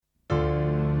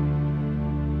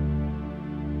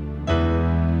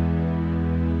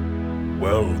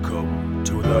Welcome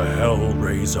to the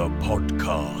Hellraiser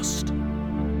podcast.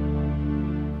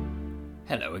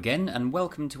 Hello again, and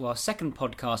welcome to our second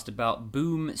podcast about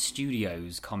Boom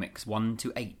Studios comics 1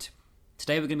 to 8.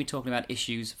 Today we're going to be talking about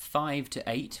issues 5 to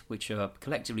 8, which are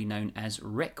collectively known as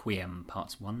Requiem,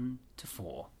 parts 1 to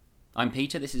 4. I'm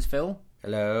Peter, this is Phil.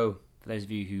 Hello. For those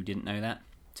of you who didn't know that.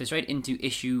 So straight into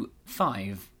issue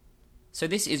 5. So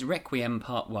this is Requiem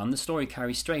part 1. The story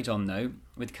carries straight on though,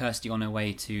 with Kirsty on her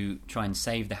way to try and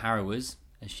save the Harrowers,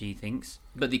 as she thinks.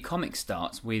 But the comic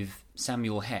starts with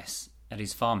Samuel Hess at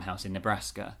his farmhouse in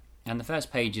Nebraska. And the first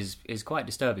page is quite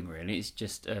disturbing really. It's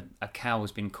just a cow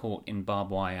has been caught in barbed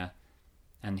wire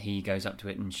and he goes up to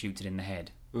it and shoots it in the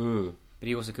head. But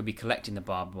he also could be collecting the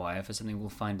barbed wire for something we'll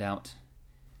find out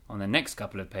on the next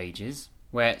couple of pages,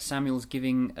 where Samuel's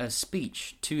giving a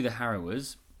speech to the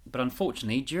Harrowers. But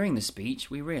unfortunately, during the speech,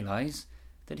 we realise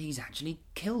that he's actually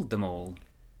killed them all.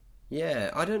 Yeah,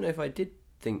 I don't know if I did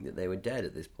think that they were dead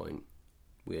at this point.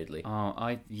 Weirdly.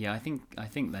 I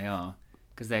think they are,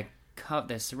 because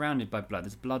they're surrounded by blood.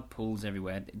 There's blood pools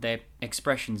everywhere. Their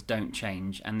expressions don't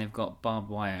change, and they've got barbed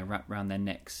wire wrapped around their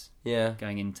necks. Yeah,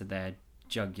 going into their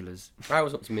jugulars. I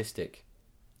was optimistic.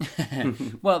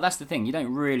 Well, that's the thing. You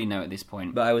don't really know at this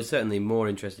point. But I was certainly more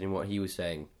interested in what he was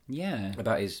saying. Yeah.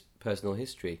 About his personal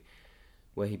history,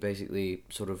 where he basically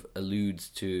sort of alludes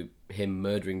to him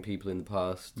murdering people in the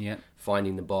past,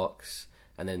 finding the box,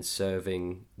 and then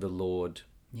serving the Lord,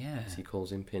 as he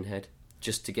calls him, Pinhead,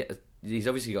 just to get. He's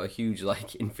obviously got a huge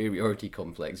inferiority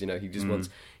complex. You know, he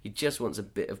just wants a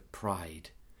bit of pride.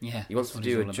 Yeah, he wants to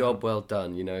do a job well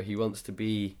done. You know, he wants to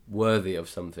be worthy of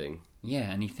something.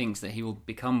 Yeah, and he thinks that he will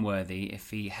become worthy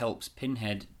if he helps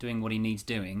Pinhead doing what he needs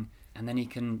doing, and then he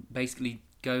can basically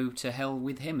go to hell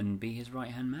with him and be his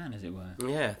right-hand man, as it were.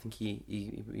 Yeah, I think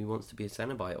he wants to be a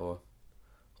Cenobite or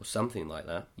something like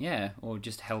that. Yeah, or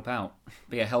just help out.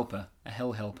 Be a helper, a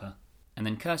hell helper. And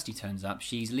then Kirsty turns up.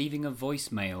 She's leaving a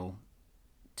voicemail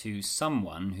to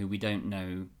someone who we don't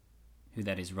know who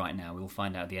that is right now. We'll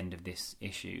find out at the end of this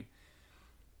issue.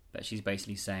 But she's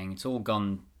basically saying, it's all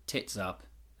gone tits up,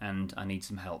 and I need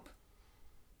some help.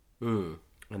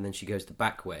 And then she goes the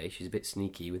back way. She's a bit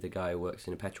sneaky with a guy who works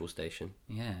in a petrol station.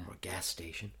 Yeah. Or a gas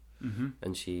station. Mm-hmm.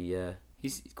 And she...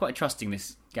 He's quite trusting,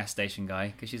 this gas station guy,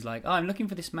 because she's like, I'm looking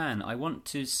for this man. I want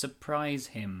to surprise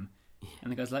him.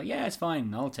 And the guy's like, yeah, it's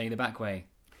fine. I'll take you the back way.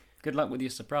 Good luck with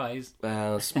your surprise.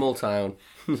 Small town.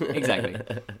 Exactly.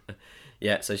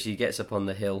 Yeah, so she gets up on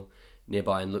the hill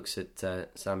nearby and looks at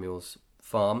Samuel's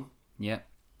farm. Yeah.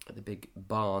 At the big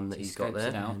barn that he's got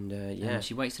there. And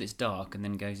she waits till it's dark and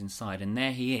then goes inside. And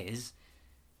there he is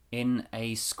in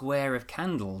a square of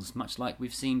candles, much like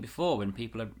we've seen before when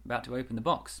people are about to open the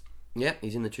box. Yeah,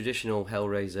 he's in the traditional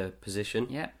Hellraiser position.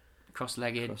 Yeah,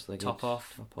 cross-legged, top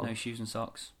off, no shoes and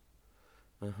socks.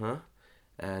 Uh-huh.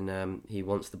 And he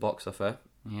wants the box off her.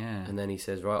 Yeah. And then he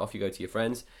says, right, off you go to your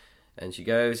friends. And she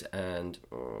goes and...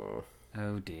 oh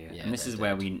dear. Yeah, and this is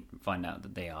where we find out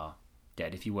that they are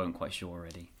dead, if you weren't quite sure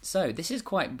already. So, this is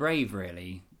quite brave,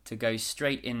 really, to go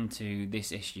straight into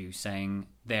this issue saying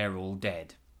they're all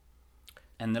dead.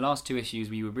 And the last two issues,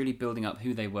 we were really building up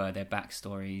who they were, their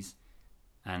backstories,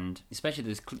 and especially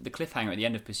the cliffhanger at the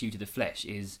end of Pursuit of the Flesh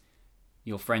is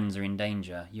your friends are in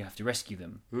danger, you have to rescue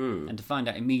them. And to find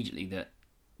out immediately that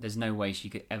there's no way she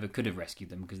could have rescued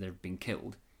them because they've been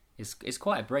killed is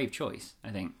quite a brave choice, I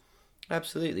think.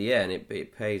 Absolutely, yeah, and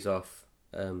it pays off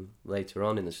later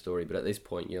on in the story, but at this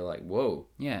point you're like, whoa.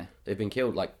 Yeah. They've been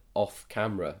killed, off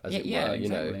camera, as it were, exactly. You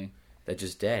know. They're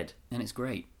just dead. And it's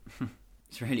great.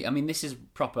 It's really, this is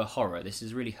proper horror. This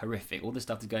is really horrific. All the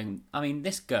stuff is going...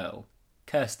 this girl,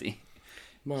 Kirsty...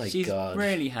 She's God.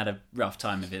 Really had a rough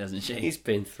time of it, hasn't she? She's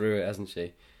been through it, hasn't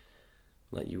she?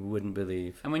 Like you wouldn't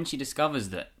believe. And when she discovers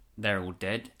that they're all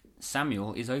dead,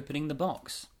 Samuel is opening the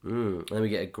box. And then we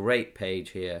get a great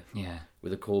page here. Yeah.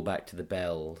 With a callback to the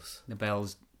bells. The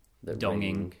bells the donging.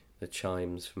 Ring, the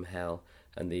chimes from hell.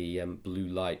 And the blue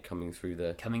light coming through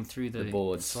the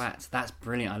boards. The slats. That's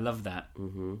brilliant. I love that.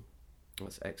 Mm-hmm.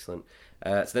 That's excellent.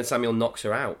 So then Samuel knocks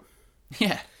her out.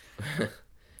 Yeah.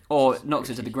 Or knocks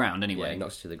her to the ground, anyway. Yeah,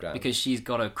 knocks her to the ground. Because she's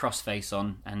got a cross face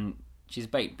on, and she's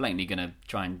blatantly going to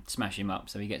try and smash him up,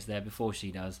 so he gets there before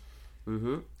she does.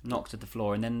 Mm-hmm. Knocks to the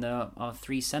floor, and then our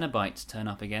three Cenobites turn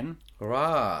up again.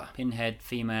 Hurrah! Pinhead,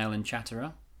 Female, and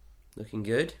Chatterer. Looking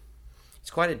good.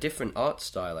 It's quite a different art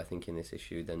style, I think, in this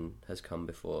issue than has come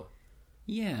before.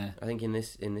 Yeah. I think in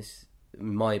this, in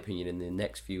my opinion, in the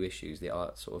next few issues, the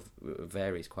art sort of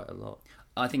varies quite a lot.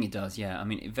 I think it does, yeah.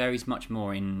 It varies much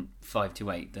more in 5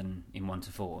 to 8 than in 1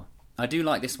 to 4. I do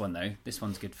like this one, though. This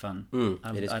one's good fun.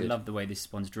 It is I good. love the way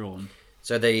this one's drawn.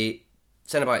 So they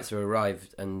Cenobites have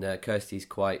arrived, and Kirsty's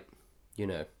quite, I'm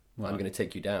going to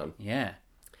take you down. Yeah.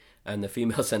 And the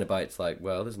female Cenobite's like,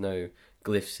 well, there's no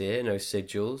glyphs here, no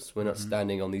sigils. We're not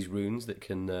standing on these runes that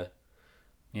can,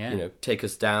 take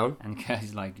us down. And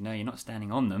Kirsty's like, no, you're not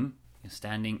standing on them. You're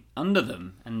standing under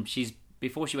them. And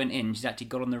before she went in, she's actually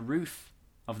got on the roof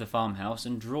of the farmhouse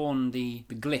and drawn the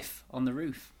glyph on the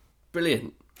roof.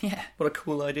 Brilliant. Yeah. What a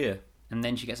cool idea. And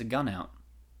then she gets a gun out.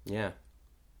 Yeah.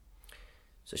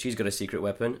 So she's got a secret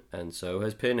weapon, and so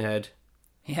has Pinhead.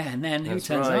 Yeah, and then who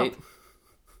turns up?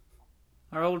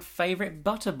 Our old favourite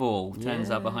Butterball turns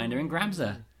up behind her and grabs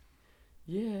her.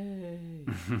 Yay.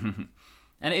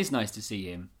 And it is nice to see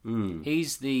him.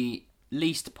 He's the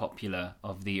least popular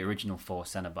of the original 4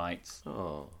 Cenobites.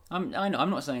 Oh. I'm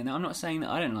not saying that. I'm not saying that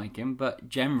I don't like him, but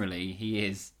generally he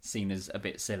is seen as a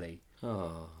bit silly.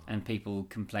 Oh. And people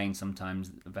complain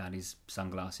sometimes about his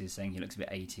sunglasses, saying he looks a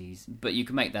bit 80s. But you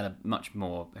can make that much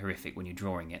more horrific when you're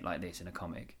drawing it like this in a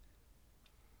comic.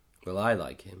 Well, I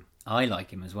like him. I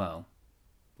like him as well.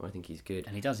 I think he's good.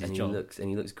 And he does his job.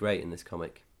 He looks great in this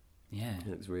comic. Yeah.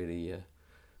 He looks really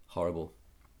horrible.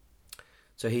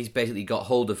 So he's basically got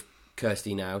hold of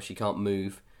Kirsty now. She can't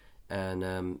move.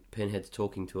 And Pinhead's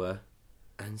talking to her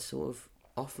and sort of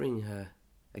offering her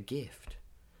a gift.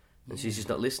 And she's just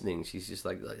not listening. She's just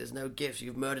like, there's no gifts.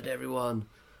 You've murdered everyone.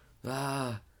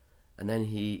 Ah. And then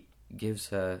he gives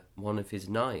her one of his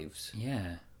knives.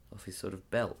 Yeah. Off his sort of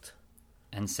belt.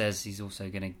 And says he's also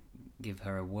going to give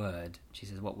her a word. She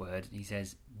says, what word? He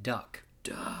says, duck.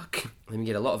 Duck. Then we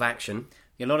get a lot of action.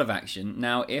 A lot of action.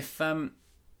 Now, if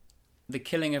the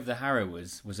killing of the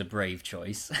Harrowers was a brave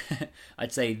choice,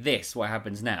 I'd say this, what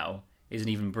happens now, is an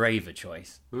even braver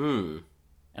choice.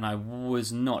 And I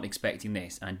was not expecting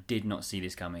this, and I did not see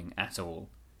this coming at all.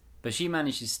 But she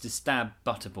manages to stab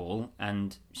Butterball,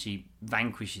 and she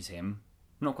vanquishes him.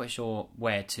 I'm not quite sure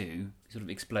where to. He sort of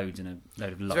explodes in a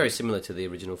load of light. It's very similar to the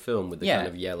original film with the kind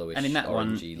of yellowish, and in that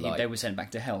one, light. they were sent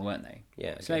back to hell, weren't they?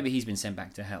 Yeah. So maybe he's been sent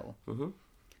back to hell. Mm-hmm.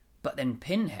 But then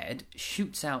Pinhead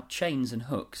shoots out chains and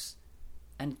hooks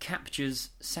and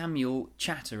captures Samuel,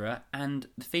 Chatterer, and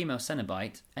the female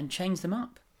Cenobite and chains them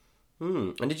up.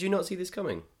 And did you not see this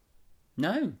coming?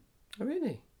 No. Oh,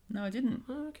 really? No, I didn't.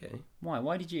 Oh, okay. Why?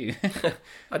 Why did you?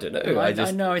 I don't know. I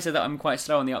know I said that I'm quite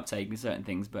slow on the uptake with certain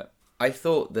things, but I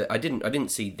thought that I didn't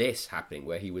see this happening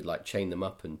where he would like chain them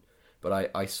up,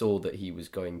 but I saw that he was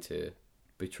going to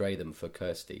betray them for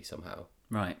Kirsty somehow.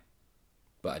 Right.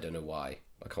 But I don't know why.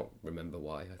 I can't remember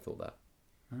why I thought that.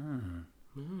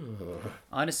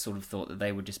 I just sort of thought that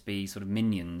they would just be sort of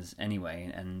minions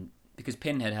anyway, and because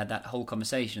Pinhead had that whole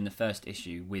conversation in the first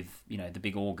issue with, the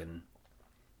big organ,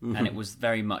 and it was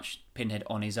very much Pinhead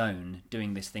on his own,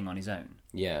 doing this thing on his own.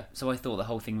 Yeah. So I thought the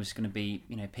whole thing was going to be,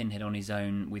 Pinhead on his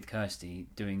own with Kirsty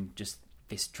doing just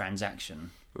this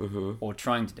transaction, or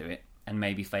trying to do it, and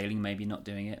maybe failing, maybe not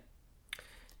doing it.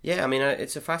 Yeah, I mean,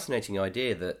 it's a fascinating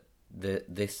idea that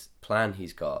this plan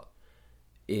he's got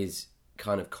is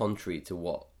kind of contrary to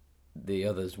what the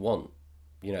others want.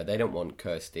 They don't want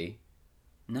Kirsty.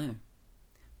 No.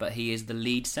 But he is the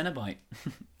lead Cenobite.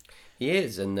 He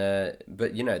is, and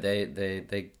but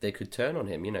they could turn on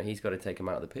him. He's got to take him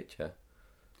out of the picture.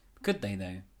 Could they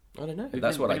though? I don't know.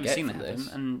 That's what I get from this.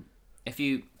 And if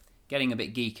you getting a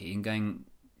bit geeky and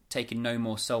taking no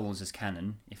more souls as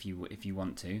canon, if you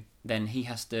want to, then he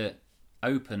has to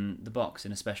open the box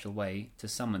in a special way to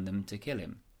summon them to kill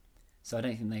him. So I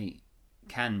don't think they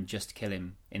can just kill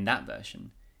him in that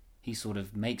version. He sort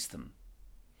of makes them.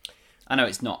 I know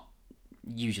it's not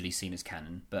usually seen as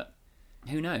canon, but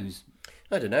who knows?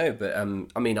 I don't know, but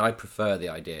I prefer the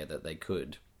idea that they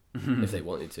could, if they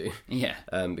wanted to. Yeah.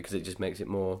 Because it just makes it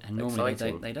more and normally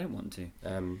exciting. They don't want to.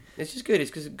 It's just good.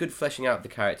 It's good fleshing out the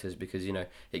characters because,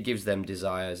 it gives them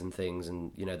desires and things,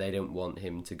 and, they don't want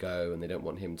him to go and they don't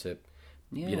want him to,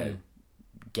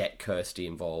 get Kirsty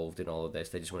involved in all of this.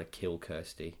 They just want to kill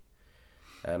Kirsty.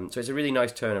 So it's a really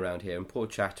nice turnaround here, and poor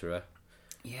Chatterer.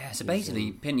 Yeah, so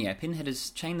basically, Pinhead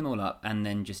has chained them all up and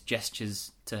then just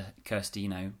gestures to Kirsty,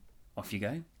 off you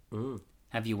go.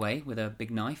 Have your way with a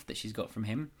big knife that she's got from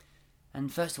him.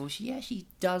 And first of all, she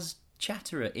does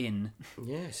Chatterer in.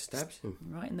 Yeah, stabs him.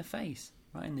 Right in the face.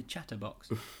 Right in the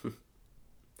chatterbox.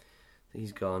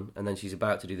 He's gone. And then she's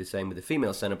about to do the same with the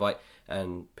female Cenobite.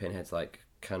 And Pinhead's like,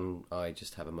 can I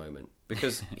just have a moment?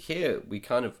 Because here we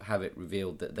kind of have it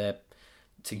revealed that they're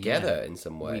together in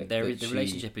some way. The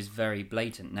relationship is very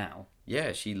blatant now.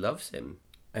 Yeah, she loves him.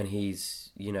 And he's,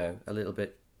 a little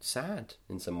bit sad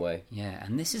in some way. Yeah,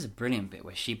 and this is a brilliant bit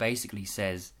where she basically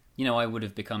says, I would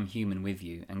have become human with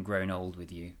you and grown old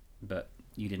with you, but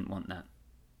you didn't want that.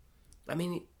 I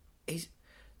mean,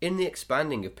 in the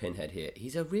expanding of Pinhead here,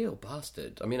 he's a real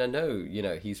bastard. I mean, I know,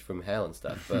 he's from hell and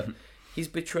stuff, but he's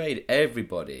betrayed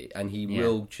everybody, and he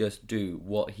will just do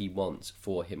what he wants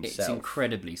for himself. It's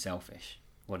incredibly selfish,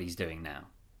 what he's doing now.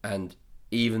 And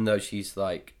even though she's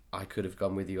like, I could have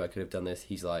gone with you, I could have done this,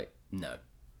 he's like, no.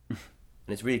 And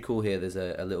it's really cool here, there's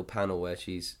a little panel where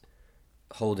she's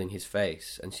holding his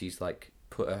face, and she's like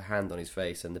put her hand on his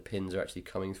face, and the pins are actually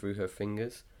coming through her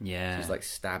fingers. Yeah. She's like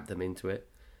stabbed them into it.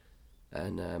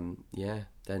 And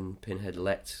then Pinhead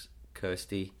lets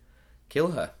Kirsty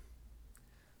kill her.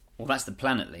 Well, that's the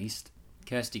plan at least.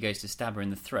 Kirsty goes to stab her in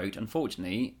the throat.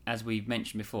 Unfortunately, as we've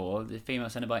mentioned before, the female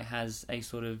Cenobite has a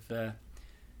sort of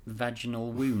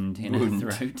vaginal wound in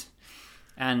her throat.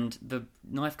 And the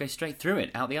knife goes straight through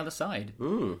it, out the other side.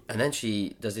 And then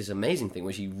she does this amazing thing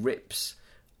where she rips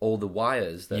all the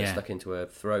wires that are stuck into her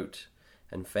throat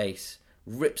and face,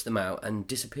 rips them out, and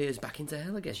disappears back into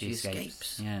hell again. She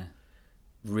escapes. Yeah.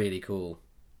 Really cool.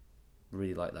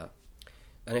 Really like that.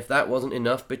 And if that wasn't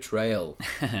enough betrayal...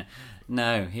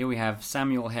 No, here we have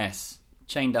Samuel Hess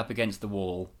chained up against the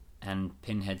wall, and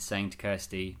Pinhead saying to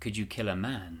Kirsty, could you kill a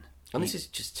man? And this is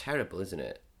just terrible, isn't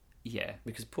it? Yeah.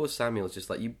 Because poor Samuel's just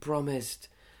like, you promised...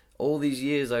 all these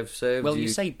years I've served Well, you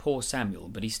say poor Samuel,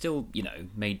 but he still,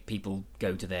 made people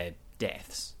go to their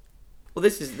deaths. Well,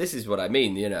 this is what I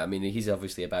mean, I mean, he's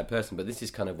obviously a bad person, but this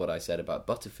is kind of what I said about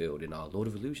Butterfield in our Lord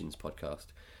of Illusions podcast.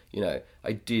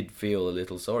 I did feel a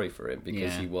little sorry for him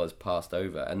because he was passed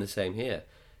over, and the same here.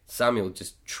 Samuel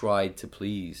just tried to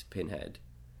please Pinhead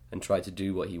and tried to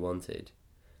do what he wanted,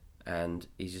 and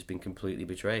he's just been completely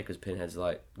betrayed because Pinhead's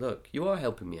like, look, you are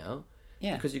helping me out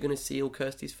because you're going to seal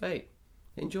Kirsty's fate.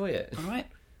 Enjoy it. All right.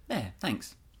 There,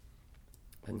 thanks.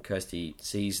 And Kirsty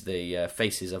sees the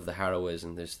faces of the Harrowers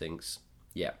and just thinks,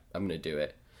 yeah, I'm going to do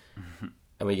it.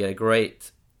 And we get a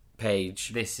great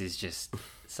page. This is just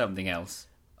something else.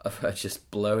 Of her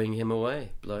just blowing him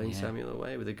away. Blowing Samuel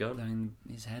away with a gun. Blowing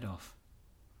his head off.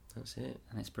 That's it.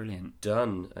 And it's brilliant.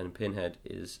 Done. And Pinhead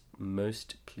is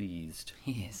most pleased.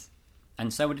 He is.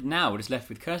 And so now we're just left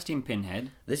with Kirsty and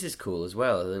Pinhead. This is cool as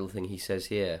well, a little thing he says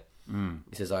here.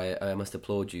 He says, I must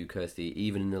applaud you, Kirsty.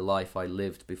 Even in the life I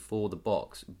lived before the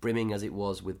box, brimming as it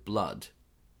was with blood,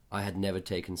 I had never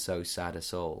taken so sad a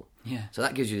soul. Yeah. So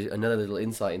that gives you another little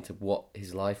insight into what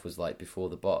his life was like before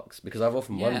the box, because I've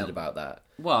often wondered about that.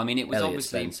 Well, I mean, it was Elliot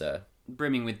obviously Spencer.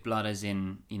 Brimming with blood as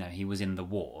in, he was in the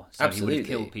war. So Absolutely. he would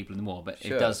have killed people in the war, but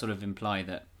it does sort of imply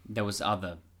that there was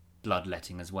other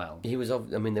bloodletting as well. He was, I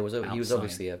mean, he was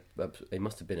obviously he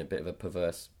must have been a bit of a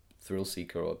perverse thrill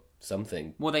seeker or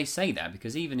something. Well, they say that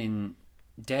because even in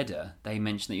Deader, they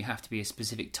mention that you have to be a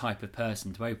specific type of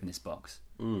person to open this box.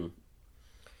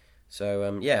 So,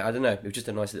 I don't know. It was just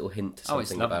a nice little hint to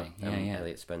something about yeah.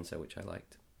 Elliot Spencer, which I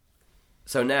liked.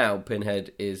 So now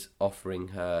Pinhead is offering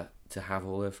her to have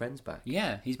all her friends back.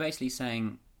 Yeah, he's basically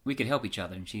saying, we could help each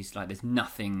other. And she's like, there's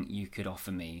nothing you could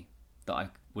offer me that I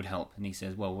would help. And he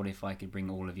says, well, what if I could bring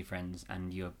all of your friends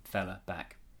and your fella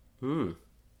back? And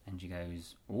she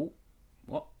goes, oh,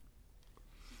 what?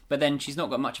 But then she's not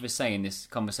got much of a say in this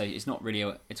conversation. It's not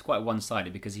really, it's quite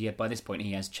one-sided because by this point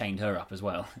he has chained her up as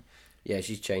well. Yeah,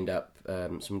 she's chained up.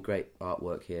 Some great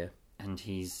artwork here. And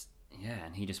he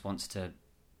just wants to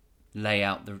lay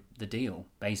out the deal,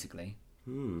 basically.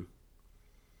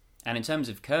 And in terms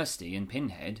of Kirsty and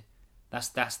Pinhead, that's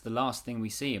the last thing we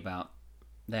see about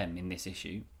them in this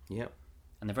issue. Yep.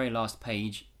 And the very last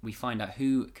page, we find out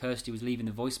who Kirsty was leaving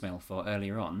the voicemail for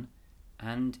earlier on,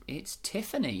 and it's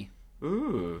Tiffany.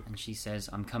 And she says,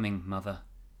 I'm coming, Mother.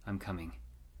 I'm coming.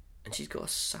 And she's got a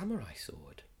samurai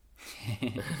sword.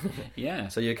 Yeah.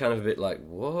 So you're kind of a bit like,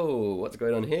 whoa, what's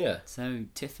going on here? So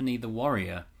Tiffany the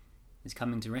warrior is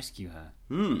coming to rescue her.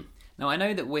 Now, I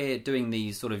know that we're doing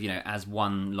these sort of, as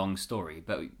one long story,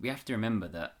 but we have to remember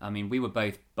that, I mean, we were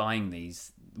both buying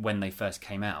these when they first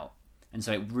came out. And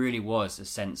so it really was a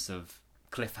sense of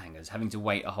cliffhangers, having to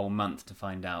wait a whole month to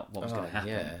find out what was going to happen.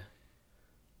 Yeah.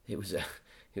 It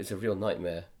was a real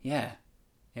nightmare. Yeah,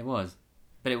 it was.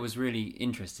 But it was really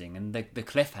interesting, and the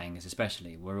cliffhangers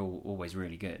especially were always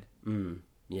really good.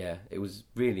 Yeah, it was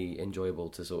really enjoyable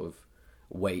to sort of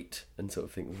wait and sort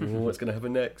of think, what's going to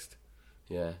happen next?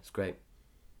 Yeah, it's great.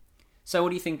 So what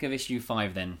do you think of issue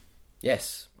 5 then?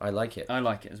 Yes, I like it. I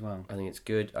like it as well. I think it's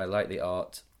good. I like the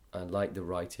art. I like the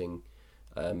writing.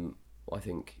 I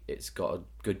think it's got a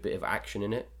good bit of action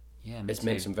in it. Yeah, it's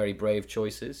made some very brave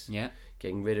choices. Yeah.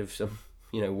 Getting rid of some,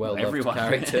 well-loved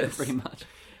characters. Pretty much.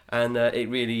 And it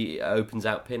really opens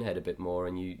out Pinhead a bit more,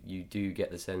 and you do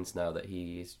get the sense now that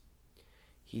he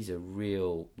he's a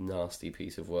real nasty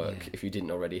piece of work if you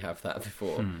didn't already have that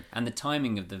before. And the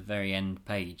timing of the very end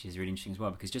page is really interesting as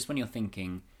well, because just when you're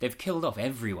thinking they've killed off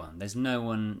everyone, there's no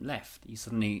one left,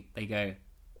 they go,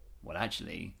 well,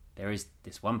 actually, there is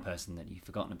this one person that you've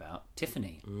forgotten about,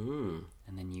 Tiffany. And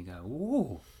then you go,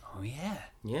 ooh, oh yeah.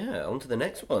 Yeah, on to the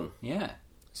next one. Yeah.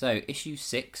 So, issue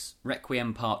 6,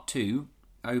 Requiem Part 2,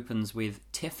 opens with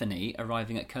Tiffany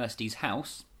arriving at Kirsty's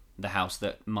house, the house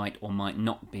that might or might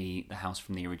not be the house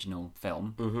from the original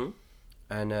film.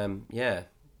 And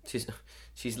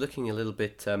she's looking a little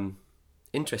bit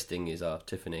interesting, is our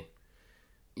Tiffany.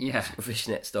 Yeah.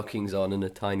 Fishnet stockings on and a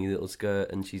tiny little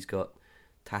skirt, and she's got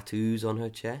tattoos on her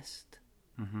chest.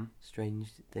 Strange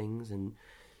things, and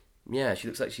yeah, she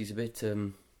looks like she's a bit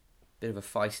of a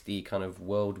feisty kind of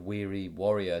world-weary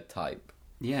warrior type.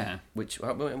 Yeah. What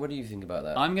do you think about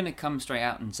that? I'm going to come straight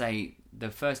out and say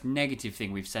the first negative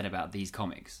thing we've said about these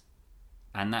comics,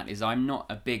 and that is I'm not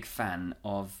a big fan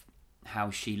of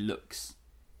how she looks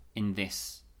in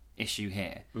this issue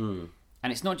here. And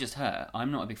it's not just her.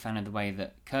 I'm not a big fan of the way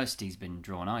that Kirsty's been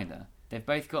drawn either. They've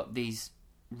both got these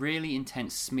really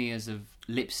intense smears of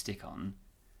lipstick on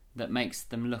that makes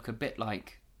them look a bit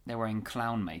like they're wearing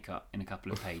clown makeup in a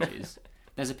couple of pages.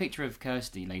 There's a picture of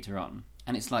Kirsty later on,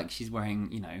 and it's like she's wearing,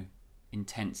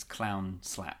 intense clown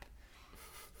slap.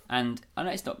 And I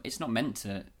know it's not meant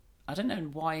to. I don't know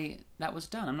why that was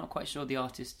done. I'm not quite sure the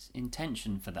artist's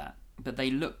intention for that. But they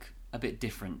look a bit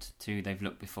different to they've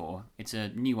looked before. It's a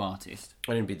new artist.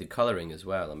 And it'd be the colouring as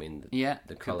well. I mean,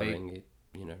 the colouring,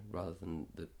 rather than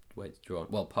the way it's drawn.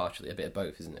 Well, partially, a bit of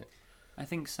both, isn't it? I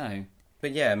think so.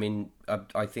 But yeah, I mean,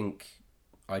 I think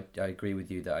I agree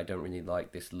with you that I don't really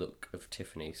like this look of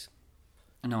Tiffany's.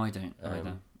 No, I don't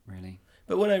either, really.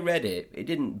 But when I read it, it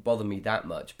didn't bother me that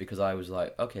much because I was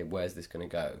like, okay, where's this going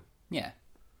to go? Yeah.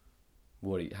 How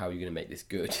are you going to make this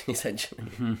good, essentially?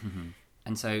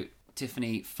 And so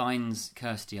Tiffany finds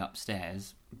Kirsty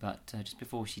upstairs, but just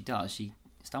before she does, she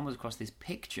stumbles across this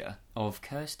picture of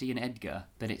Kirsty and Edgar,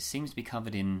 but it seems to be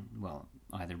covered in, well,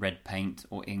 either red paint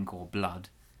or ink or blood.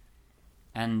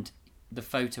 And the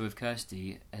photo of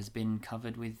Kirsty has been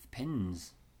covered with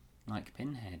pins, like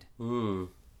Pinhead. And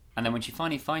then when she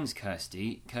finally finds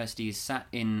Kirsty is sat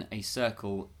in a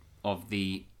circle of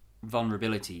the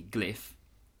vulnerability glyph,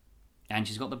 and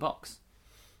she's got the box.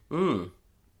 And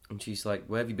she's like,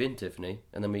 where have you been, Tiffany?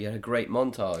 And then we get a great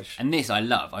montage. And this I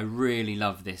love. I really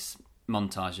love this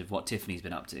montage of what Tiffany's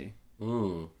been up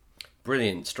to.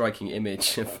 Brilliant, striking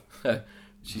image of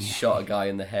she's shot a guy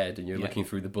in the head and you're looking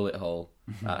through the bullet hole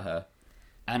at her.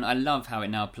 And I love how it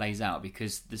now plays out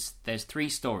because there's 3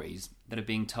 stories that are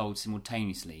being told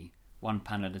simultaneously, one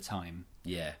panel at a time.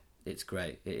 Yeah, it's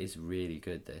great. It is really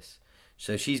good, this.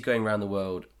 So she's going around the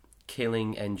world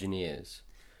killing engineers.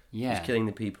 Yeah. She's killing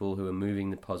the people who are moving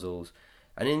the puzzles.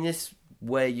 And in this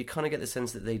way, you kind of get the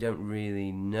sense that they don't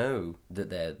really know that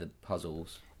they're the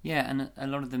puzzles. Yeah, and a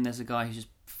lot of them, there's a guy who's just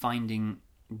finding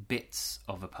bits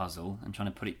of a puzzle and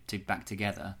trying to put it back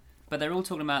together. But they're all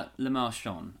talking about Le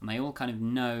Marchand, and they all kind of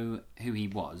know who he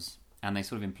was, and they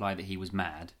sort of imply that he was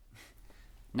mad.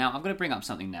 Now, I'm going to bring up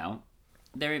something now.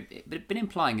 They've been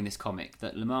implying in this comic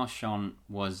that Le Marchand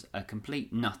was a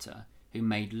complete nutter who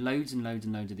made loads and loads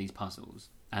and loads of these puzzles,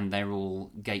 and they're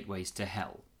all gateways to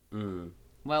hell.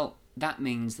 Well, that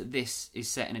means that this is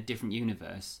set in a different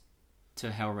universe to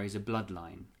Hellraiser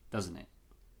Bloodline, doesn't it?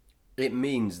 It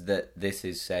means that this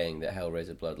is saying that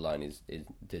Hellraiser Bloodline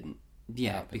didn't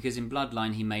happen. Because in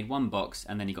Bloodline he made one box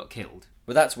and then he got killed.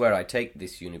 But that's where I take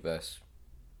this universe.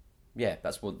 Yeah,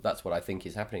 that's what I think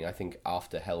is happening. I think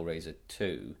after Hellraiser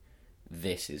 2,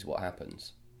 this is what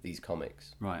happens. These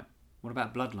comics. Right. What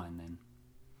about Bloodline then?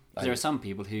 Because there are some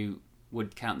people who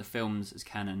would count the films as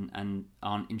canon and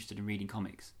aren't interested in reading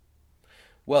comics.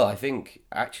 Well, I think,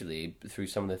 actually, through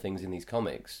some of the things in these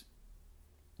comics,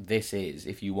 this is,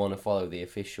 if you want to follow the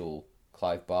official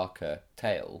Clive Barker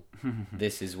tale,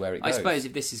 this is where it goes. I suppose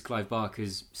if this is Clive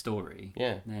Barker's story,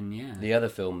 then yeah. The other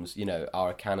films,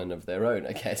 are a canon of their own,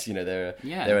 I guess.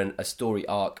 They're a story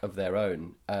arc of their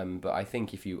own. But I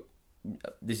think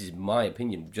this is my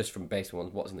opinion, just from based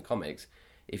on what's in the comics,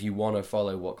 if you want to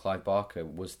follow what Clive Barker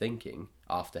was thinking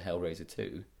after Hellraiser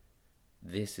 2,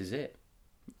 this is it.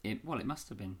 It must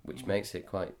have been. Which makes it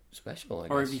quite special, I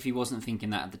guess. Or if he wasn't thinking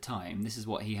that at the time, this is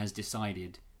what he has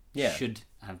decided should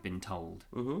have been told.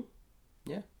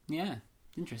 Yeah. Yeah,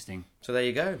 interesting. So there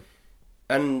you go.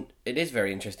 And it is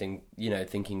very interesting,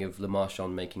 thinking of Le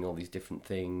Marchand making all these different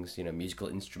things, musical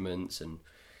instruments and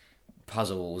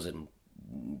puzzles and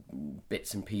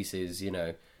bits and pieces,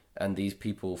 and these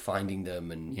people finding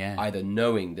them and either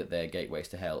knowing that they're gateways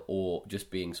to hell or just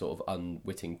being sort of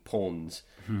unwitting pawns,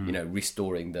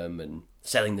 restoring them and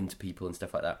selling them to people and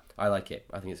stuff like that. I like it.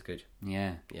 I think it's good.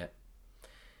 Yeah. Yeah.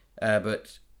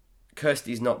 But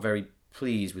Kirsty's not very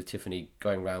pleased with Tiffany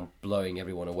going around blowing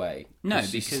everyone away. No,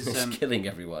 because killing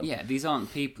everyone. Yeah, these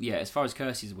aren't people. Yeah, as far as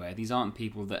Kirsty's aware, these aren't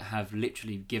people that have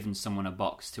literally given someone a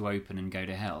box to open and go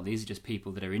to hell. These are just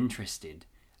people that are interested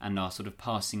and are sort of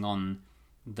passing on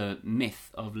the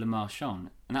myth of Le Marchand.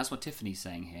 And that's what Tiffany's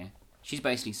saying here. She's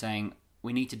basically saying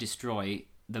we need to destroy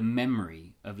the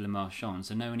memory of Le Marchand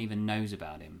so no one even knows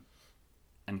about him.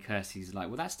 And Kirsty's like,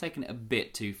 well, that's taken it a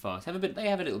bit too far. They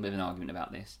have a little bit of an argument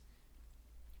about this.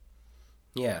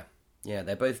 Yeah,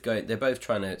 they're both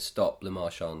trying to stop Le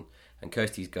Marchand, and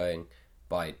Kirsty's going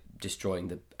by destroying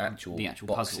the actual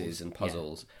boxes and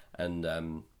puzzles,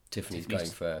 and Tiffany's going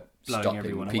for stopping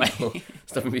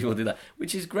people do that,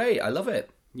 which is great. I love it.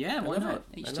 Yeah, why not?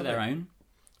 Each to their own.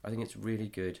 I think it's really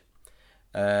good.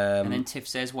 And then Tiff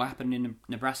says, what happened in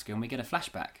Nebraska, and we get a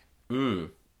flashback.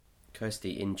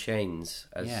 Kirsty in chains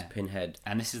as Pinhead.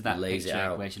 And this is that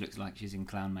picture where she looks like she's in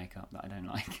clown makeup that I don't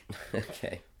like.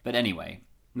 Okay. But anyway,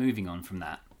 moving on from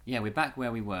that. Yeah, we're back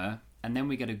where we were, and then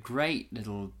we get a great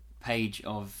little page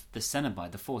of the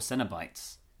Cenobite, the 4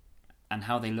 Cenobites, and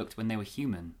how they looked when they were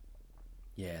human.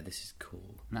 Yeah, this is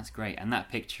cool. And that's great. And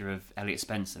that picture of Elliot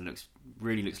Spencer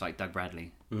really looks like Doug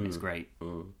Bradley. It's great.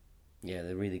 Yeah,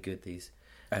 they're really good, these.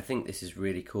 I think this is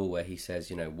really cool where he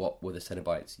says, what were the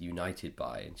Cenobites united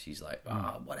by? And she's like,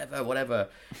 whatever.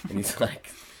 And he's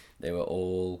like, they were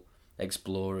all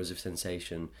explorers of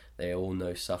sensation. They all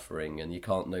know suffering, and you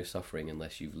can't know suffering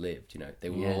unless you've lived. They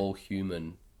were all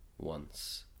human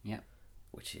once. Yeah,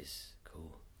 which is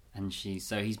cool. And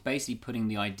so he's basically putting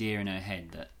the idea in her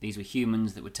head that these were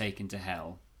humans that were taken to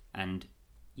hell, and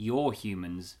your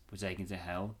humans were taken to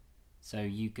hell, so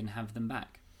you can have them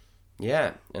back.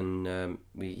 Yeah, and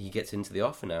he gets into the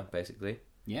offer now, basically.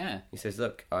 Yeah, he says,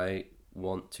 "Look, I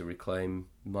want to reclaim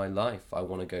my life. I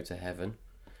want to go to heaven.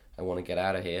 I want to get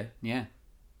out of here. Yeah.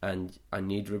 And I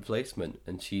need a replacement."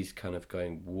 And she's kind of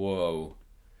going, whoa.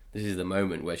 This is the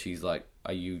moment where she's like,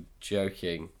 are you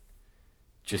joking?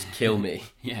 Just kill me.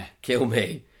 Yeah. Kill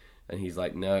me. And he's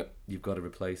like, no, you've got to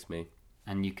replace me.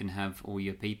 And you can have all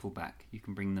your people back. You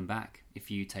can bring them back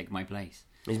if you take my place.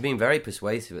 He's being very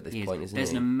persuasive at this point, isn't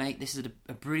he? This is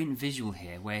a brilliant visual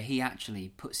here where he actually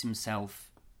puts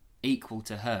himself equal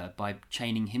to her by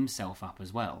chaining himself up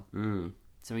as well.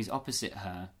 So he's opposite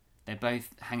her. They're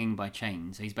both hanging by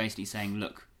chains. So he's basically saying,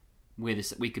 look, we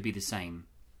could be the same.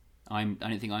 I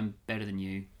don't think I'm better than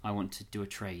you. I want to do a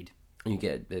trade. You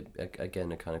get,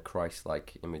 again, a kind of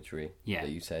Christ-like imagery that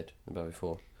you said about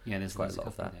before. Yeah, there's quite a lot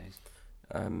of that.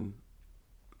 And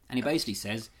he basically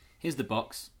says, here's the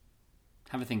box.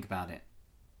 Have a think about it.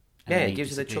 And he gives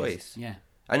you the choice. Yeah.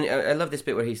 And I love this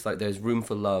bit where he's like, there's room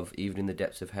for love even in the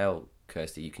depths of hell,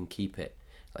 Kirsty. You can keep it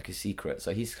like a secret.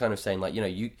 So he's kind of saying, like,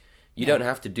 you don't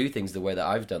have to do things the way that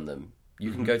I've done them.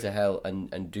 You can go to hell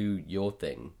and do your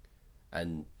thing,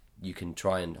 and you can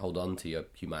try and hold on to your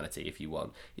humanity if you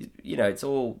want. It's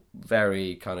all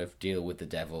very kind of deal with the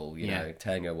devil,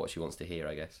 telling her what she wants to hear,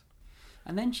 I guess.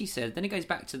 And then she said, then it goes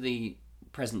back to the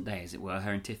present day, as it were,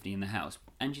 her and Tiffany in the house,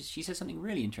 and she says something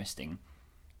really interesting.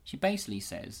 She basically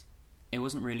says, it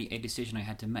wasn't really a decision I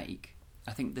had to make.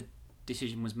 I think the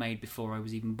decision was made before I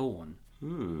was even born.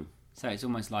 So it's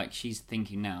almost like she's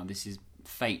thinking now, this is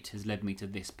fate has led me to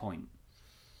this point.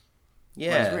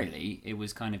 Yeah. Whereas really, it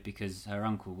was kind of because her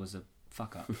uncle was a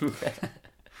fuck-up.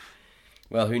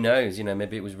 Well, who knows?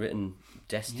 Maybe it was written,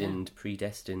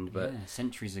 predestined, but... Yeah,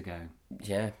 centuries ago.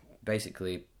 Yeah,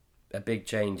 basically, a big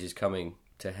change is coming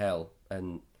to hell,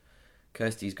 and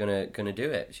Kirsty's gonna do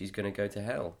it. She's gonna go to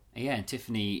hell. Yeah, and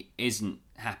Tiffany isn't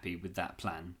happy with that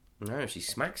plan. No, she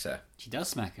smacks her. She does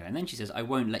smack her, and then she says, I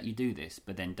won't let you do this,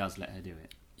 but then does let her do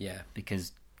it. Yeah.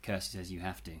 Because Kirsty says you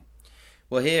have to.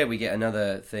 Well, here we get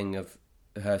another thing of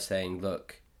her saying,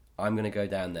 look, I'm going to go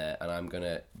down there and I'm going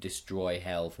to destroy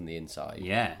hell from the inside.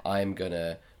 Yeah. I'm going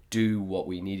to do what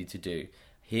we needed to do.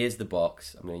 Here's the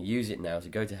box. I'm going to use it now to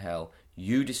go to hell.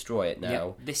 You destroy it now.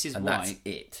 Yeah, this is and why, that's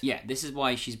it. Yeah, this is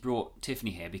why she's brought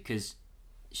Tiffany here, because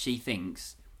she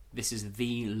thinks this is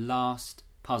the last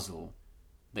puzzle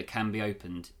that can be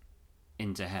opened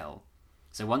into hell.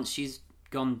 So once she's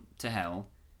gone to hell,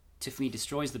 Tiffany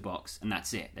destroys the box, and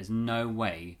that's it. There's no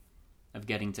way of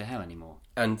getting to hell anymore.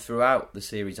 And throughout the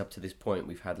series up to this point,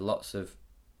 we've had lots of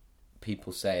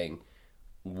people saying,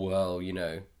 well,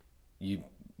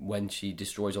 when she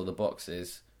destroys all the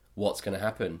boxes, what's going to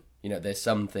happen? there's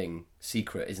something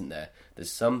secret, isn't there?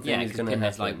 There's something that's going to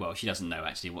Pinhead's happen. like, well, she doesn't know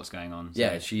actually what's going on. So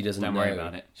yeah, she doesn't don't know. worry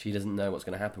about it. She doesn't know what's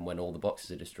going to happen when all the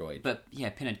boxes are destroyed. But yeah,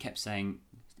 Pinhead kept saying,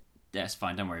 "Yeah, it's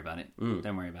fine. Don't worry about it.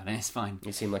 Don't worry about it. It's fine."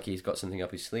 It seemed like he's got something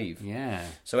up his sleeve. Yeah.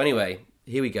 So anyway,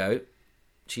 here we go.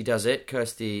 She does it.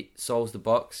 Kirsty solves the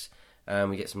box.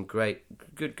 We get some good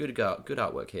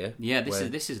artwork here. Yeah,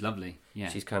 this is lovely. Yeah,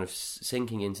 she's kind of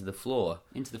sinking into the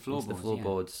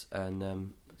floorboards,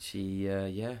 and she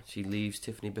leaves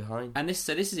Tiffany behind. And this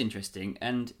is interesting,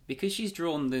 and because she's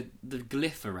drawn the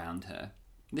glyph around her,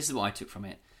 this is what I took from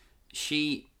it.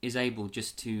 She is able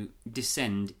just to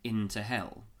descend into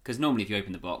hell, because normally if you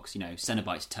open the box,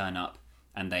 Cenobites turn up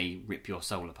and they rip your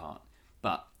soul apart.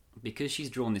 But because she's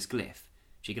drawn this glyph,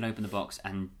 she can open the box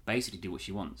and basically do what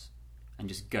she wants and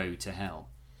just go to hell.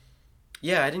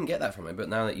 Yeah, I didn't get that from it, but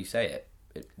now that you say it,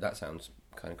 that sounds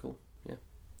kind of cool. Yeah.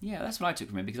 Yeah, that's what I took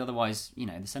from it, because otherwise, the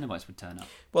Cenobites would turn up.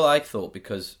 Well, I thought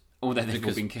because they've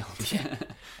all been killed. Yeah,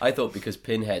 I thought because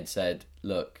Pinhead said,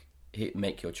 "Look,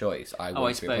 make your choice. I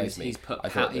want to replace me."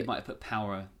 He might have put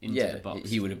power into the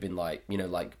box. He would have been like,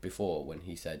 like before when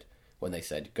they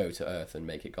said go to Earth and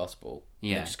make it gospel.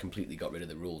 Yeah, they just completely got rid of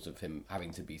the rules of him having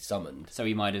to be summoned. So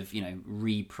he might have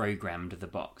reprogrammed the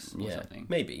box or something.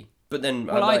 Maybe. But then,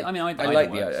 well, I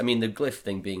like the glyph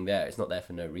thing being there. It's not there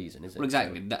for no reason, is it? Well,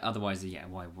 exactly. So, otherwise,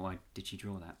 why did she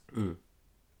draw that? Mm.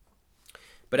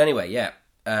 But anyway,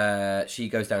 she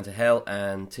goes down to hell,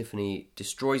 and Tiffany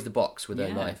destroys the box with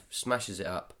her knife, smashes it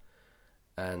up,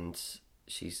 and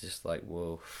she's just like,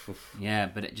 "Whoa!" Yeah,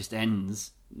 but it just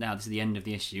ends. Now this is the end of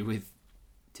the issue with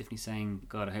Tiffany saying,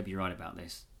 "God, I hope you're right about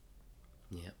this."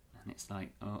 Yeah, and it's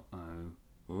like, "Uh-oh."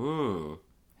 Mm.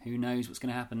 Who knows what's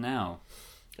going to happen now?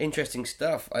 Interesting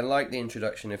stuff. I like the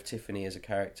introduction of Tiffany as a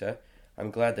character.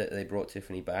 I'm glad that they brought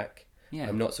Tiffany back. Yeah.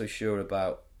 I'm not so sure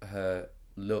about her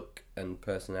look and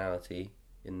personality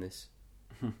in this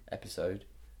episode,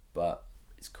 but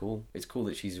it's cool. It's cool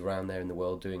that she's around there in the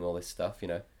world doing all this stuff,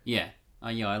 Yeah.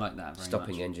 I like that very much.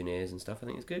 Stopping engineers and stuff, I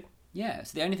think it's good. Yeah,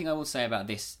 so the only thing I will say about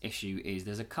this issue is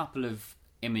there's a couple of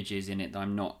images in it that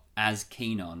I'm not as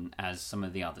keen on as some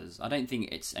of the others. I don't think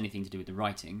it's anything to do with the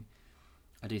writing.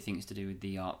 I do think it's to do with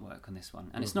the artwork on this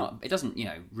one. And it's not, it doesn't,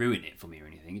 ruin it for me or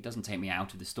anything. It doesn't take me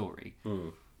out of the story.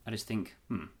 I just think,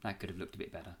 that could have looked a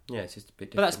bit better. Yeah, it's just a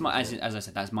bit different. But that's my, as I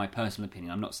said, that's my personal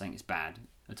opinion. I'm not saying it's bad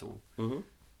at all. Mm-hmm.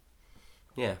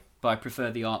 Yeah. But I prefer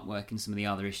the artwork in some of the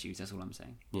other issues, that's all I'm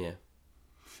saying. Yeah.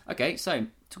 Okay, so,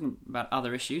 talking about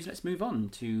other issues, let's move on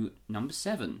to number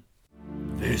 7.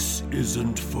 This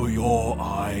isn't for your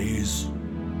eyes.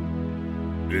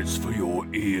 It's for your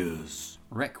ears.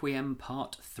 Requiem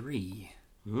Part 3.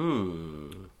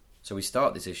 So we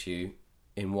start this issue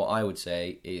in what I would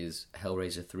say is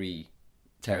Hellraiser 3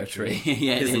 territory.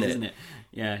 Yeah, isn't it?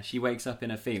 Yeah, she wakes up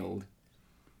in a field,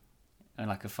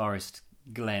 like a forest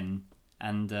glen,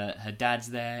 and her dad's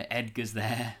there, Edgar's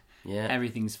there,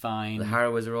 everything's fine. The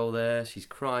Harrowers are all there, she's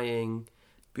crying.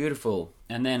 Beautiful.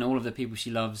 And then all of the people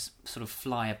she loves sort of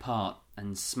fly apart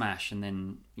and smash, and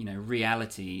then,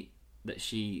 reality that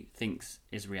she thinks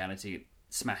is reality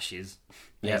smashes,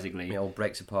 basically. It all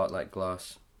breaks apart like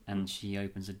glass. And she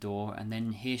opens a door, and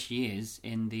then here she is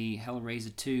in the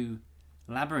Hellraiser 2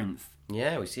 labyrinth.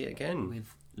 Yeah, we see it again.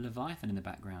 With Leviathan in the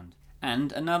background.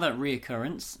 And another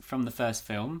reoccurrence from the first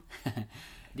film.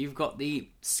 You've got the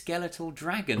skeletal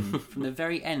dragon from the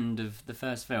very end of the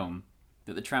first film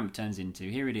that the tramp turns into.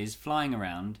 Here it is, flying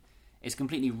around. It's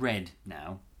completely red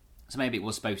now. So maybe it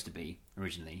was supposed to be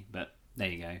originally, but there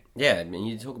you go. Yeah, I mean,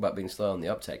 you talk about being slow on the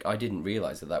uptake. I didn't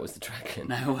realise that was the dragon.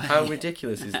 No way. How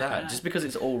ridiculous is that? Just because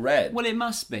it's all red. Well, it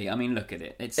must be. I mean, look at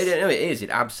it. It is. It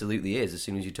absolutely is, as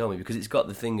soon as you told me, because it's got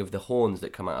the thing of the horns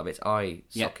that come out of its eye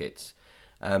sockets.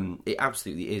 It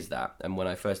absolutely is that. And when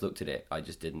I first looked at it, I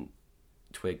just didn't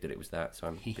twig that it was that, so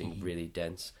I'm being really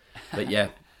dense. But yeah,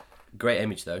 great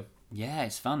image, though. Yeah,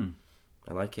 it's fun.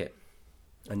 I like it.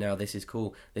 And now this is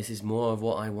cool. This is more of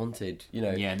what I wanted.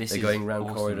 They're going around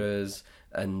awesome. corridors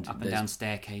and up and down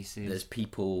staircases. There's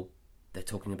people. They're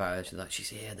talking about her. She's like, she's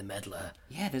here, the meddler.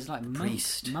 Yeah, there's like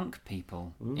monk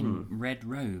people Mm. in red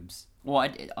robes. Well,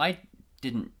 I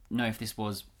didn't know if this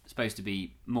was supposed to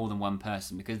be more than one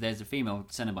person, because there's a female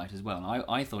Cenobite as well. And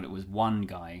I thought it was one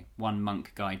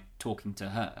monk guy talking to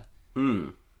her.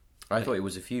 I thought it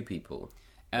was a few people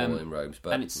all in robes,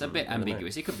 but and it's a bit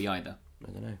ambiguous. It could be either.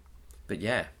 I don't know. But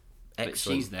yeah, excellent. But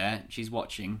she's there. She's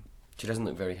watching. She doesn't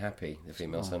look very happy, the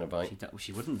female Cenobite.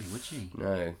 She wouldn't be, would she?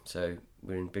 No. So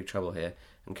we're in big trouble here.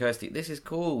 And Kirsty, this is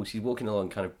cool. She's walking along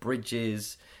kind of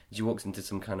bridges. She walks into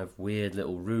some kind of weird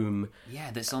little room.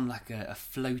 Yeah, that's on like a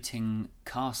floating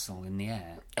castle in the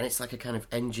air. And it's like a kind of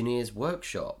engineer's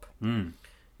workshop.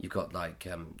 You've got like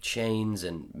chains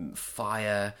and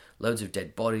fire, loads of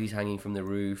dead bodies hanging from the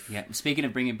roof. Yeah, speaking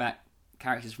of bringing back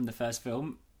characters from the first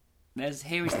film,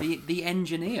 here is the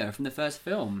engineer from the first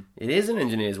film. It is an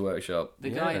engineer's workshop. The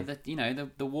guy that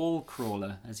the wall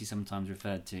crawler, as he's sometimes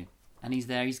referred to, and he's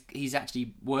there. He's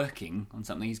actually working on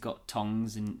something. He's got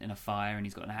tongs in a fire, and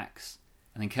he's got an axe.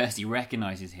 And then Kirsty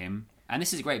recognises him, and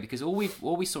this is great because all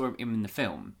we saw him in the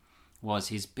film was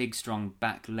his big, strong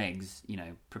back legs,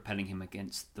 propelling him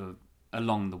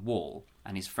along the wall,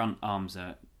 and his front arms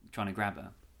are trying to grab her.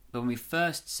 But when we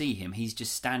first see him, he's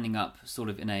just standing up, sort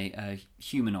of in a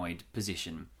humanoid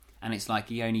position, and it's like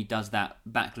he only does that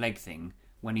back leg thing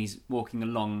when he's walking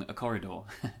along a corridor,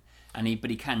 but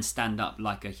he can stand up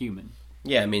like a human.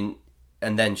 Yeah, I mean,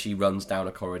 and then she runs down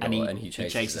a corridor and he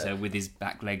chases her with his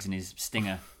back legs and his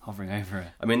stinger hovering over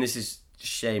her. I mean, this is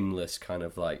shameless kind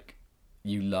of like,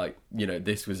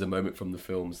 this was a moment from the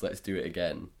films, let's do it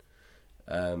again.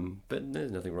 But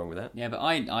there's nothing wrong with that. Yeah, but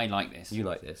I like this. You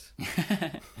like this.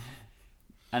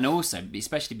 And also,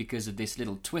 especially because of this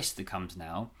little twist that comes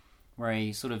now, where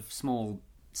a sort of small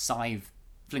scythe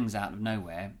flings out of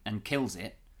nowhere and kills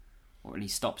it, or at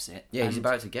least stops it. Yeah, he's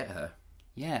about to get her.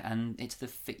 Yeah, and it's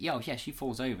she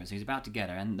falls over, so he's about to get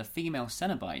her, and the female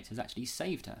Cenobite has actually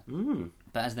saved her.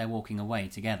 But as they're walking away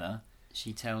together,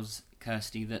 she tells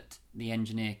Kirsty that the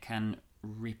engineer can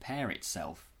repair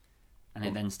itself. And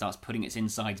it then starts putting its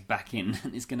insides back in,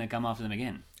 and it's going to come after them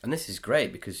again. And this is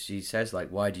great, because she says,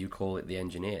 why do you call it the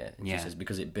engineer? And she says,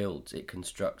 because it builds, it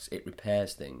constructs, it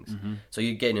repairs things. Mm-hmm. So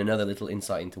you're getting another little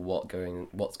insight into what's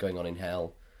going on in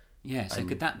hell. Yeah, so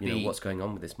could that be... what's going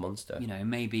on with this monster.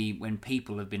 Maybe when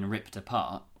people have been ripped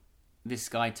apart, this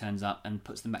guy turns up and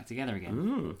puts them back together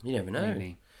again. You never know.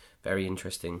 Maybe. Very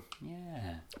interesting.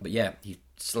 Yeah. But yeah, he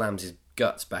slams his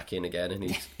guts back in again, and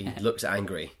he looks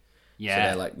angry. Yeah. So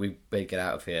they're like, we better get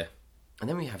out of here. And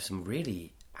then we have some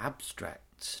really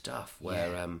abstract stuff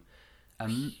where... a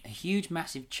huge,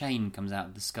 massive chain comes out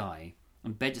of the sky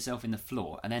and beds itself in the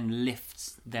floor and then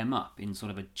lifts them up in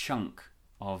sort of a chunk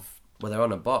of... Well, they're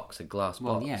on a box, a glass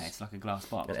box. Well, yeah, it's like a glass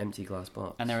box. An empty glass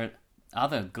box. And there are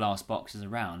other glass boxes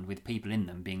around with people in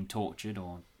them being tortured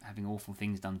or having awful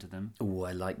things done to them. Oh,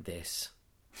 I like this.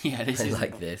 Yeah, I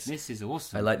like this. This is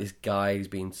awesome. I like this guy who's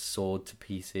being sawed to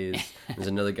pieces. There's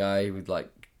another guy with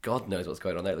God knows what's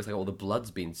going on there. It looks like all the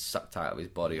blood's being sucked out of his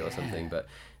body or something. But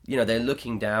they're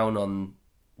looking down on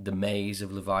the maze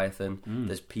of Leviathan.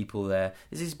 There's people there.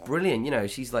 This is brilliant.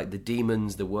 She's like the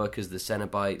demons, the workers, the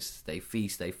Cenobites. They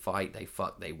feast, they fight, they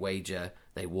fuck, they wager,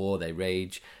 they war, they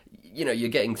rage. You're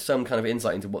getting some kind of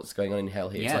insight into what's going on in hell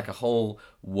here. Yeah. It's like a whole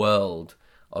world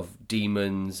of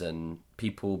demons and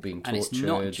people being tortured.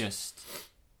 And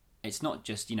it's not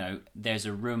just there's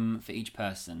a room for each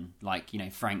person. Like,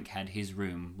 Frank had his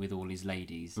room with all his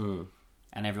ladies,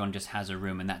 and everyone just has a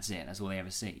room and that's it. That's all they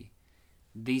ever see.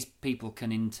 These people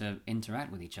can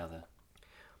interact with each other.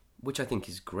 Which I think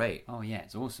is great. Oh yeah,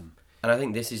 it's awesome. And I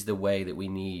think this is the way that we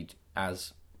need,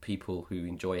 as people who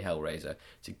enjoy Hellraiser,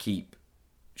 to keep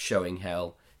showing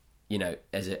hell,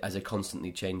 as a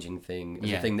constantly changing thing,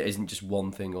 as a thing that isn't just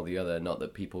one thing or the other. Not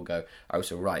that people go, oh,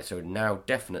 so right, so now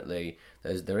definitely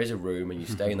there is a room and you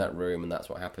stay in that room and that's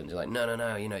what happens. You're like, no,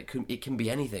 it can be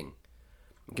anything.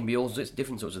 It can be all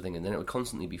different sorts of things, and then it will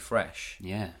constantly be fresh.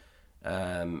 Yeah.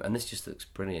 And this just looks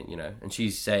brilliant, And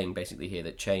she's saying basically here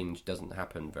that change doesn't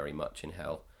happen very much in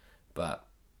hell, but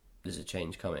there's a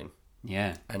change coming.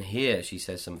 Yeah. And here she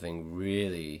says something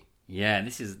really... Yeah,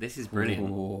 this is brilliant.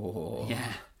 Ooh.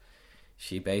 Yeah.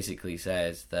 She basically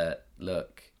says that,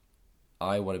 look,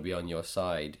 I want to be on your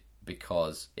side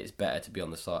because it's better to be on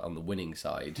the winning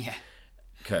side. Yeah.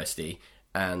 Kirsty.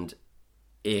 And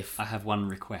if... I have one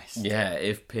request. Yeah,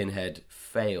 if Pinhead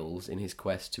fails in his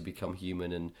quest to become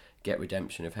human and get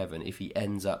redemption of heaven, if he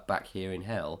ends up back here in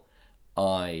hell,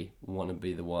 I want to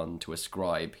be the one to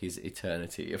ascribe his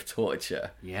eternity of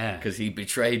torture. Yeah. Because he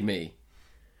betrayed me.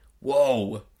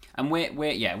 Whoa! And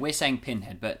we're saying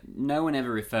Pinhead, but no one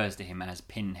ever refers to him as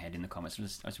Pinhead in the comics. I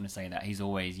just want to say that he's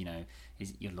always,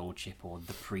 is your lordship or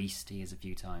the priest. He is a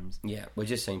few times. Yeah, we're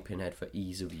just saying Pinhead for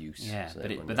ease of use. Yeah, so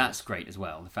but that's great as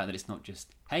well. The fact that it's not just,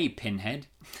 hey, Pinhead.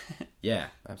 Yeah,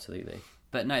 absolutely.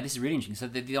 But no, this is really interesting. So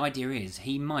the idea is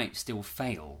he might still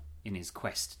fail in his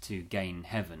quest to gain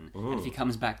heaven, and if he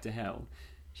comes back to hell,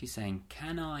 she's saying,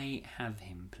 "Can I have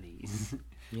him, please?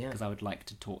 Yeah, because I would like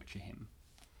to torture him."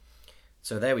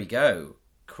 So there we go.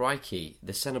 crikey,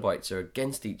 the Cenobites are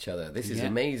against each other. This is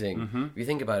amazing. Mm-hmm. If you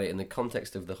think about it in the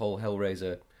context of the whole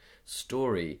Hellraiser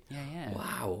story,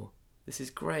 wow, this is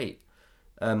great.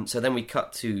 So then we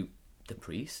cut to the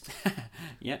priest.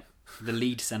 The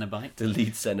lead Cenobite.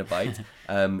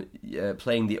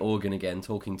 Playing the organ again,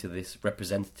 talking to this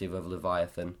representative of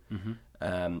Leviathan.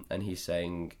 Mm-hmm. And he's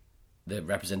saying, the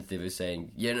representative is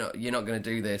saying, you're not going to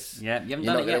do this. Yeah, you're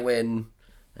not going to win.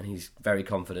 And he's very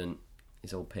confident.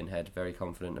 He's old Pinhead, very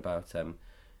confident about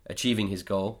achieving his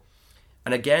goal.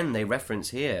 And again, they reference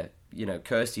here,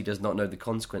 Kirsty does not know the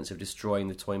consequence of destroying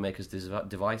the Toymaker's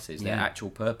devices, their actual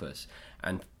purpose.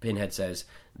 And Pinhead says,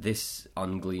 this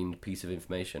ungleaned piece of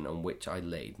information on which I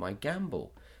laid my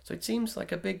gamble. So it seems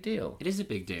like a big deal. It is a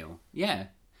big deal, yeah.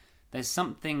 There's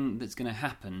something that's going to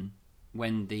happen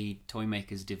when the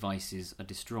Toymaker's devices are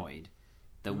destroyed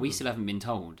that we still haven't been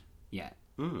told yet.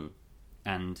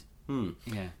 And,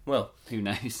 well, who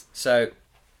knows? So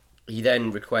he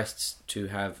then requests to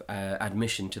have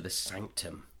admission to the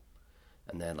sanctum.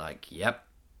 And they're like, yep,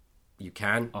 you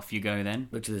can. Off you go then.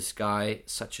 Look to the sky,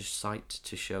 such a sight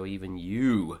to show even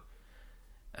you.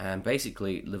 And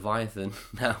basically, Leviathan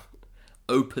now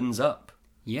opens up.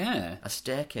 Yeah. A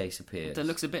staircase appears. That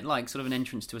looks a bit like sort of an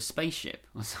entrance to a spaceship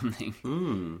or something.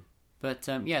 But,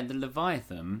 the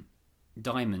Leviathan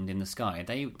diamond in the sky,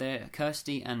 they're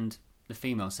Kirsty and the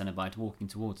female Cenobite walking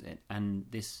towards it, and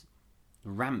this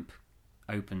ramp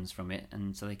opens from it,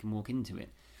 and so they can walk into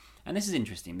it. And this is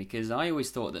interesting because I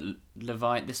always thought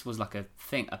that this was like a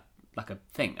thing,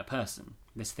 a person,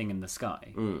 this thing in the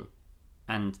sky.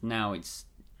 And now it's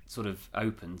sort of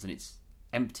opens and it's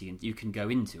empty and you can go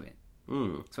into it.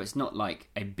 So it's not like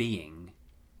a being,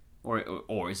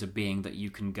 or it's a being that you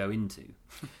can go into.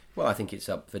 Well, I think it's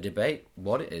up for debate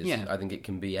what it is. Yeah. I think it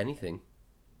can be anything,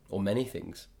 or many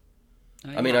things.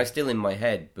 I mean, I still in my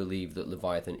head believe that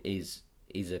Leviathan is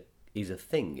a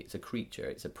thing. It's a creature.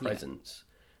 It's a presence.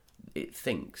 It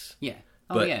thinks. Yeah.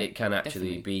 But it can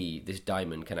actually be, this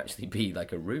diamond can actually be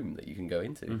like a room that you can go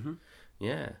into. Mm-hmm.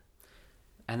 Yeah.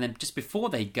 And then just before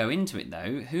they go into it,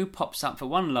 though, who pops up for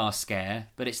one last scare?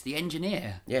 But it's the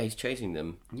engineer. Yeah, he's chasing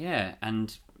them. Yeah,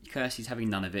 and Kirsty's having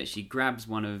none of it. She grabs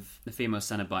one of the female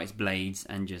Cenobite's blades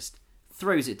and just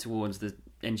throws it towards the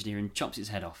engineer and chops its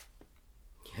head off.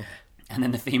 Yeah. And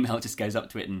then the female just goes up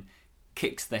to it and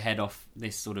kicks the head off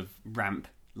this sort of ramp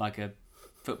like a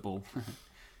football.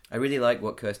 I really like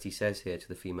what Kirsty says here to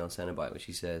the female Cenobite, where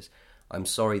she says, I'm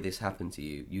sorry this happened to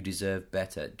you. You deserve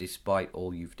better, despite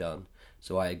all you've done.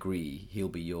 So I agree, he'll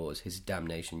be yours, his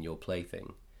damnation your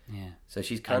plaything. Yeah. So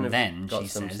she's kind of got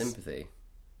some sympathy.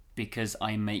 Because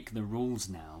I make the rules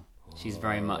now. She's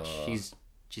very much,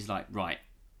 she's like, right,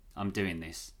 I'm doing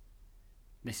this.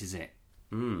 This is it.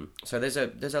 So there's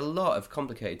a lot of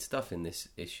complicated stuff in this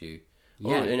issue.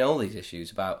 Yeah. In all these issues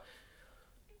about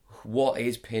what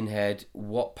is Pinhead,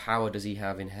 what power does he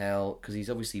have in hell, because he's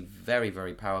obviously very,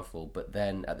 very powerful, but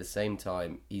then at the same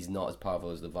time he's not as powerful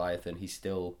as Leviathan. He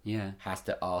still has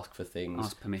to ask for things,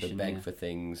 ask permission, to beg for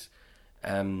things.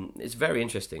 It's very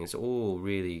interesting. It's all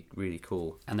really, really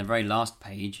cool. And the very last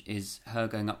page is her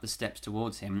going up the steps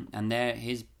towards him, and there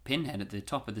his Pinhead at the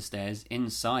top of the stairs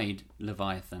inside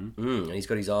Leviathan. And he's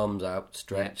got his arms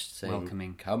outstretched, saying,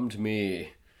 welcoming, come to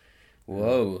me.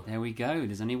 Whoa. There we go.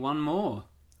 There's only one more.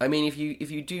 I mean, if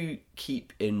you do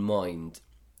keep in mind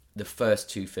the first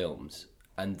two films,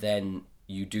 and then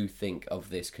you do think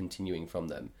of this continuing from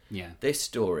them, this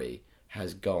story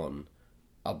has gone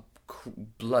a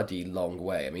bloody long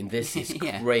way. I mean, this is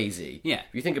crazy. Yeah.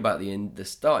 If you think about the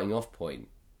starting off point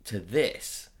to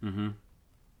this,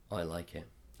 I like it.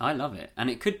 I love it, and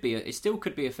it still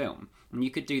could be a film, and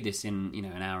you could do this in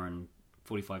an hour and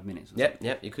 45 minutes.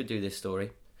 Yep. You could do this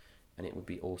story, and it would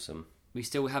be awesome. We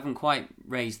still haven't quite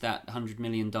raised that $100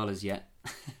 million yet,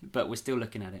 but we're still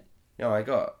looking at it. No, I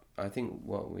think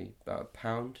about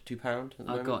 £1, £2 at the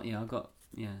moment? I got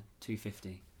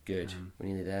 $2.50. Good. We're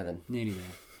nearly there then. Nearly there.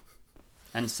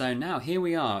 And so now here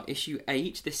we are, issue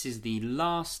 8. This is the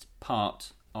last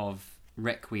part of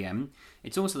Requiem.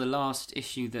 It's also the last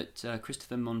issue that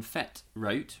Christopher Monfette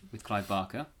wrote with Clive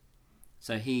Barker.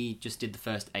 So he just did the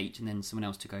first 8, and then someone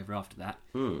else took over after that.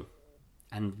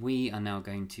 And we are now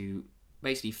going to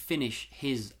basically finish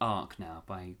his arc now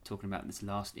by talking about this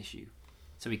last issue.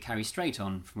 So we carry straight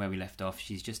on from where we left off.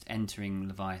 She's just entering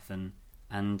Leviathan,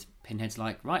 and Pinhead's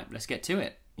like, right, let's get to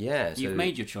it. Yeah. You've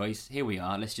made your choice. Here we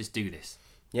are. Let's just do this.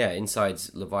 Yeah, inside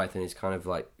Leviathan is kind of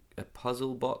like a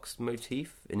puzzle box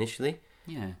motif initially.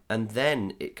 Yeah. And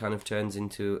then it kind of turns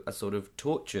into a sort of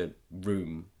torture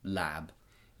room lab.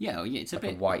 Yeah, it's a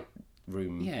white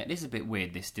room. Yeah, it is a bit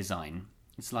weird, this design.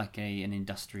 It's like an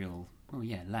industrial Oh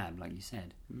yeah, lab, like you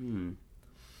said.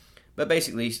 But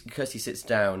basically, Kirsty sits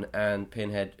down and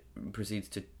Pinhead proceeds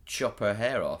to chop her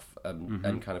hair off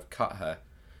and kind of cut her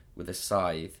with a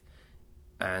scythe,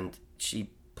 and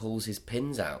she pulls his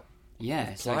pins out.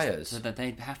 Yeah, with pliers. So that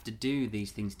they have to do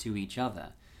these things to each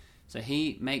other. So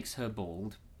he makes her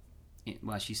bald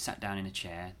while she's sat down in a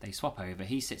chair. They swap over.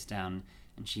 He sits down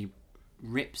and she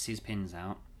rips his pins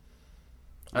out.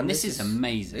 And this is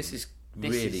amazing. This is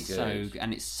really good.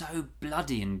 And it's so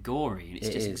bloody and gory. It's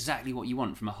just exactly what you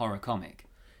want from a horror comic.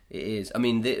 It is. I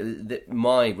mean,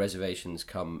 my reservations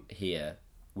come here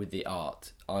with the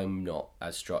art. I'm not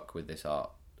as struck with this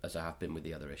art as I have been with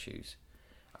the other issues.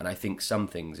 And I think some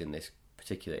things in this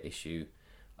particular issue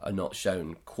are not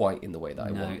shown quite in the way that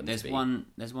I want them to be.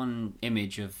 There's one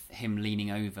image of him leaning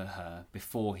over her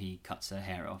before he cuts her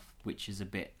hair off, which is a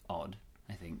bit odd,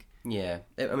 I think. Yeah,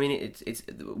 I mean, it's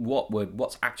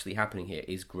what's actually happening here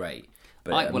is great.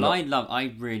 But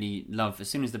I really love, as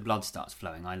soon as the blood starts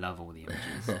flowing, I love all the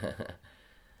images.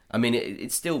 I mean,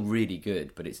 it's still really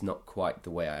good, but it's not quite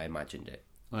the way I imagined it.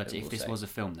 Well, if this was a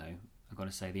film, though, I've got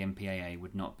to say the MPAA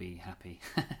would not be happy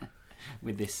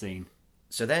with this scene.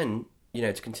 So then,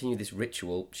 to continue this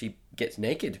ritual, she gets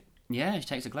naked. Yeah, she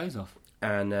takes her clothes off.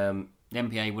 And the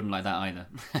MPAA wouldn't like that either.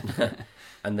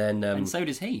 And then... and so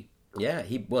does he. Yeah,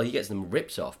 he gets them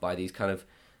ripped off by these kind of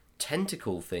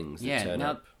tentacle things that turn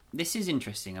up. This is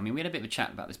interesting. I mean, we had a bit of a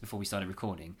chat about this before we started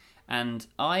recording, and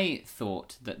I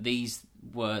thought that these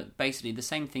were basically the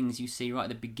same things you see right at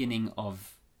the beginning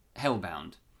of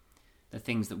Hellbound. The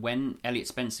things that when Elliot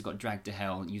Spencer got dragged to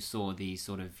hell, you saw these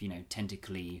sort of,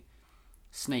 tentacly,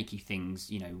 snaky things,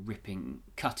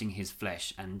 cutting his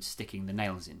flesh and sticking the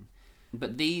nails in.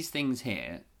 But these things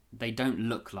here, they don't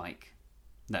look like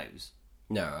those.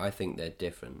 No, I think they're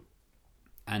different.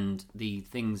 And the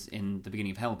things in the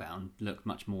beginning of Hellbound look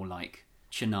much more like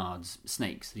Chenard's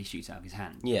snakes that he shoots out of his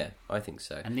hand. Yeah, I think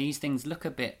so. And these things look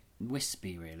a bit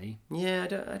wispy, really. Yeah,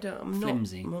 I'm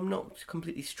flimsy. I'm not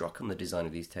completely struck on the design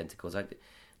of these tentacles.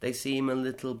 They seem a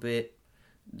little bit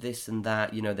this and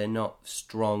that. They're not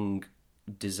strong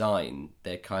design.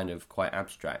 They're kind of quite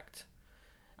abstract.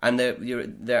 And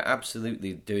they're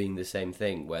absolutely doing the same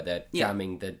thing where they're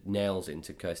jamming the nails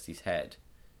into Kirsty's head.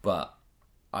 But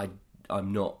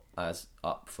I'm not as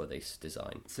up for this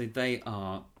design. So they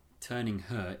are turning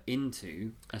her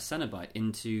into a Cenobite,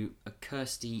 into a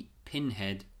Kirsty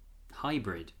Pinhead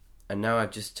hybrid. And now I've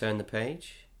just turned the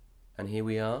page, and here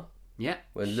we are. Yeah.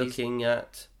 We're looking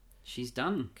at... She's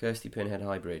done. Kirsty Pinhead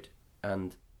hybrid.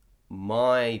 And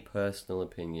my personal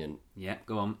opinion... Yeah,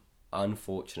 go on.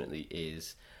 Unfortunately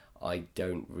is... I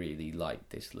don't really like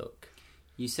this look.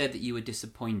 You said that you were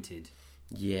disappointed.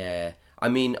 Yeah. I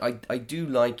mean, I do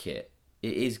like it.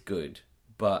 It is good,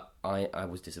 but I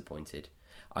was disappointed.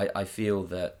 I feel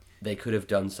that they could have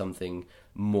done something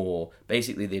more.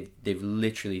 Basically, they've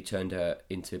literally turned her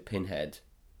into Pinhead,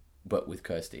 but with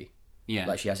Kirsty. Yeah.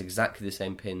 Like, she has exactly the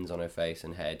same pins on her face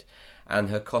and head, and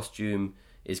her costume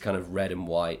is kind of red and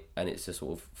white, and it's a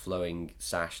sort of flowing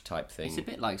sash type thing. It's a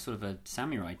bit like sort of a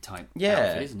samurai type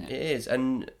outfit, isn't it? It is,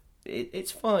 and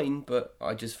it's fine, but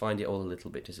I just find it all a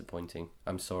little bit disappointing.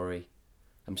 I'm sorry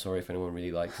if anyone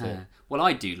really likes it. Well,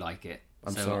 I do like it.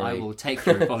 I'm so sorry. I will take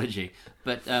your apology.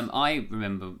 But I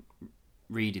remember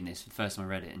reading this the first time I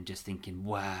read it and just thinking,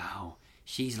 wow,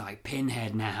 she's like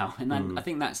Pinhead now. And I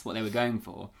think that's what they were going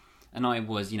for. And I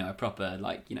was, a proper,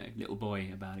 little boy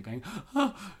about it going,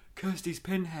 oh, Kirsty's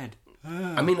Pinhead.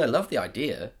 Oh. I mean, I love the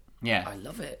idea. Yeah. I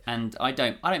love it. And I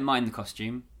don't mind the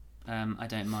costume. I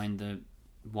don't mind the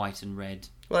white and red.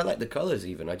 Well, I like the colours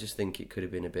even. I just think it could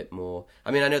have been a bit more...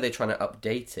 I mean, I know they're trying to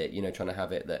update it, trying to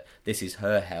have it that this is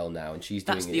her hell now and she's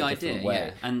doing it in a different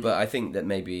way. Yeah. But I think that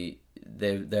maybe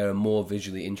there are more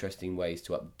visually interesting ways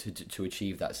to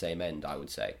achieve that same end, I would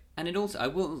say. And it also, I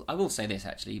will say this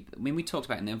actually. I mean, we talked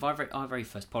about in our very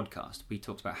first podcast, we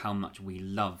talked about how much we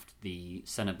loved the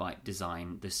Cenobite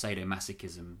design, the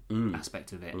sadomasochism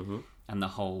aspect of it, and the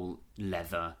whole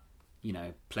leather,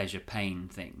 pleasure pain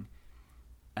thing.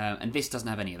 And this doesn't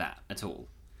have any of that at all.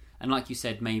 And like you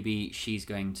said, maybe she's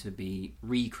going to be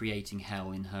recreating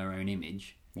hell in her own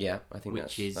image. Yeah, I think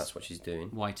that's what she's doing.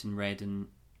 White and red and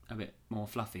a bit more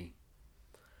fluffy.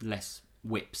 Less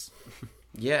whips.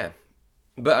 Yeah.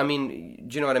 But, I mean,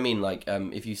 do you know what I mean? Like,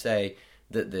 if you say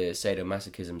that the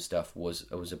sadomasochism stuff was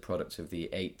a product of the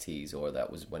 80s, or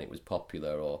that was when it was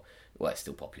popular, or... Well, it's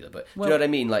still popular, but do you know what I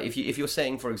mean? Like, if you're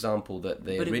saying, for example, that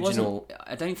the original...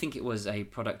 I don't think it was a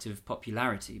product of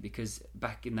popularity, because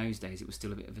back in those days it was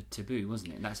still a bit of a taboo,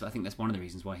 wasn't it? I think that's one of the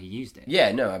reasons why he used it.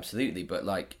 Yeah, no, absolutely. But,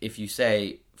 like, if you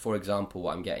say, for example,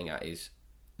 what I'm getting at is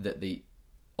that the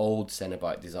old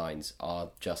Cenobite designs are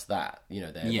just that. You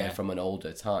know, they're from an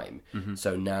older time. Mm-hmm.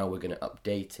 So now we're going to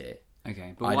update it.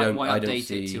 Okay, but why update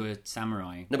it to a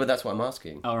samurai? No, but that's what I'm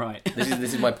asking. All right.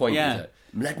 This is my point. Yeah.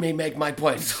 Let me make my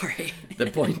point. Sorry. The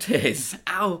point is...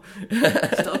 Ow!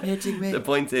 Stop hitting me. The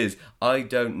point is, I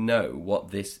don't know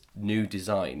what this new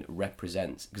design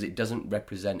represents, because it doesn't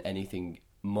represent anything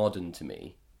modern to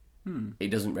me. It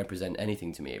doesn't represent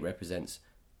anything to me. It represents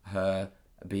her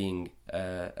being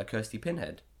a Kirsty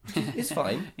Pinhead. It's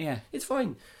fine. Yeah. It's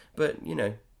fine. But, you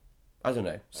know, I don't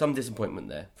know. Some disappointment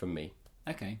there from me.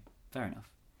 Okay, fair enough.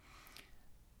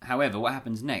 However, what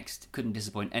happens next couldn't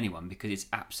disappoint anyone because it's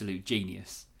absolute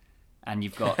genius. And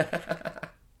you've got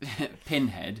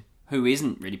Pinhead, who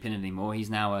isn't really Pinhead anymore. He's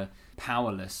now a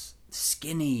powerless,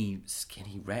 skinny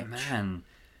wretch. Man.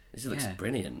 This looks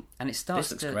brilliant. And it starts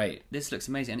This looks great. This looks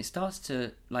amazing. And it starts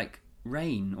to, like,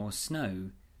 rain or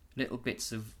snow little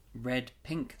bits of red,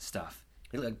 pink stuff.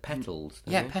 They look like petals.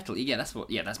 Petals. Yeah,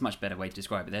 that's a much better way to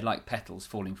describe it. They're like petals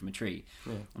falling from a tree.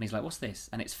 Yeah. And he's like, what's this?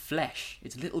 And it's flesh.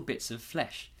 It's little bits of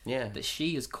flesh that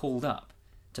she has called up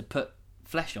to put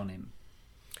flesh on him.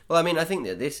 Well, I mean, I think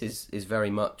that this is very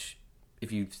much,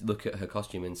 if you look at her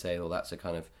costume and say, well, that's a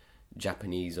kind of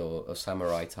Japanese or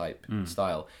samurai type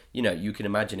style, you know, you can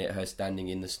imagine her standing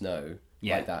in the snow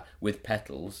like that with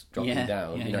petals dropping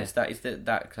down. It's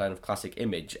that kind of classic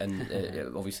image. And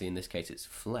obviously in this case it's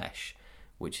flesh,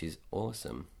 which is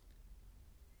awesome.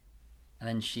 And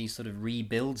then she sort of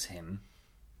rebuilds him.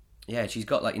 Yeah, she's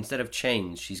got, like, instead of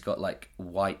chains, she's got, like,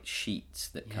 white sheets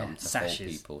that come to hold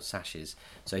people. Sashes.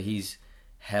 So he's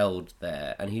held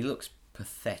there, and he looks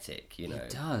pathetic, you know. He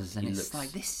does, and it's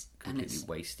like this... completely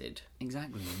wasted.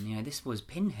 Exactly, and, you know, this was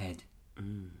Pinhead.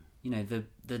 You know,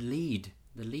 the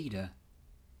leader.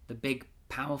 The big,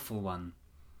 powerful one.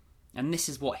 And this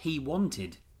is what he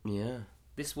wanted. Yeah.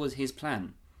 This was his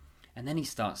plan. And then he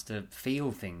starts to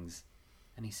feel things.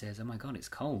 And he says, oh my God, it's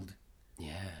cold.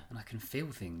 Yeah. And I can feel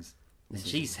things. And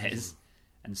she says,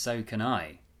 and so can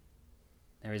I.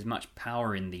 There is much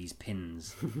power in these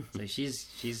pins. So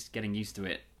she's getting used to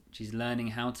it. She's learning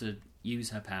how to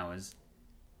use her powers.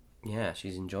 Yeah,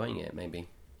 she's enjoying it, maybe.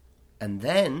 And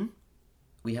then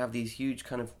we have these huge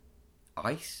kind of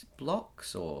ice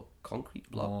blocks or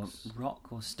concrete blocks. Or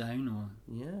rock or stone or...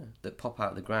 Yeah, that pop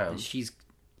out of the ground. That she's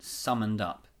summoned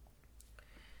up.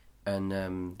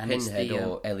 And Pinhead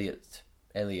or Elliot,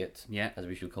 as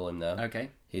we should call him now. Okay.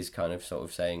 He's kind of sort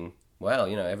of saying, well,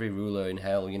 you know, every ruler in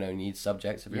hell, you know, needs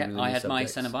subjects. I had my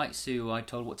Cenobites who I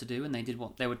told what to do, and they did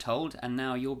what they were told, and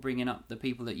now you're bringing up the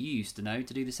people that you used to know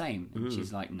to do the same. And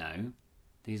she's like, no,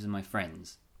 these are my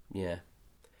friends. Yeah.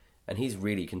 And he's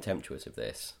really contemptuous of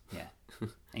this. Yeah.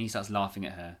 And he starts laughing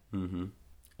at her. Mm-hmm.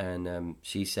 And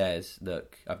she says,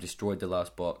 look, I've destroyed the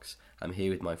last box, I'm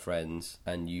here with my friends,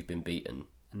 and you've been beaten.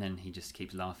 And then he just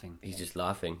keeps laughing. He's just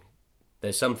laughing.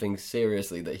 There's something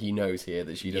seriously that he knows here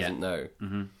that she doesn't know.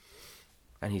 Mm-hmm.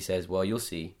 And he says, well, you'll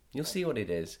see. You'll see what it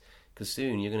is. Because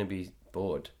soon you're going to be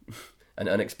bored. And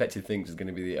unexpected things is going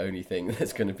to be the only thing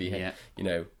that's going to be, you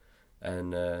know.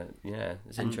 And,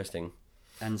 it's interesting.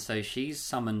 And so she's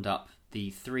summoned up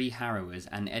the 3 Harrowers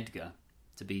and Edgar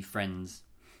to be friends.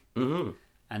 Mm-hmm.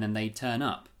 And then they turn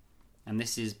up. And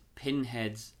this is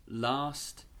Pinhead's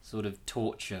last sort of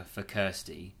torture for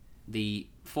Kirsty. The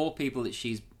 4 people that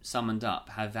she's summoned up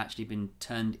have actually been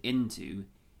turned into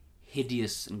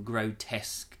hideous and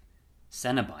grotesque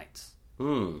Cenobites.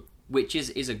 Which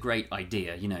is a great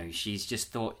idea, you know. She's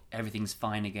just thought everything's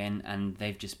fine again, and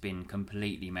they've just been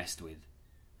completely messed with.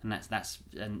 And that's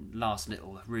a last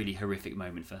little really horrific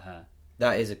moment for her.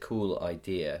 That is a cool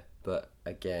idea, but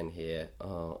again here,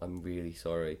 I'm really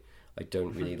sorry. I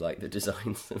don't really like the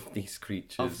designs of these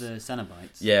creatures. Of the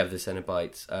Cenobites? Yeah, of the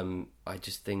Cenobites. I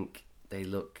just think they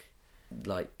look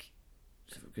like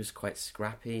just quite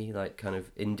scrappy, like kind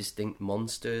of indistinct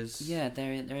monsters. Yeah,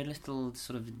 they're little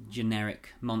sort of generic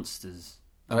monsters.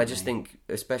 And I just think,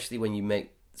 especially when you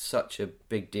make such a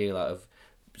big deal out of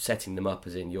setting them up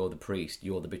as in you're the priest,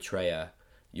 you're the betrayer,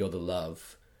 you're the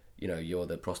love, you know, you're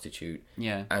the prostitute.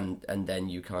 Yeah. And then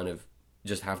you kind of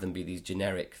just have them be these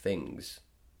generic things.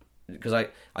 Because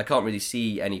I can't really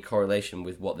see any correlation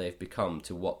with what they've become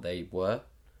to what they were.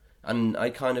 And I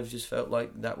kind of just felt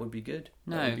like that would be good.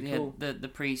 No, would be cool.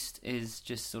 The priest is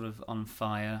just sort of on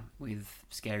fire with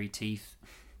scary teeth.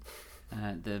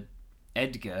 The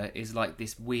Edgar is like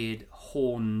this weird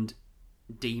horned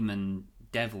demon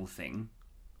devil thing.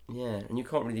 Yeah, and you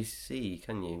can't really see,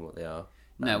 can you, what they are?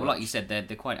 No, well, like you said, they're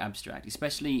quite abstract.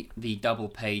 Especially the double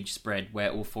page spread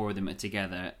where all 4 of them are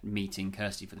together meeting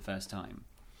Kirsty for the first time.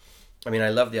 I mean, I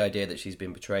love the idea that she's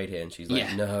been betrayed here, and she's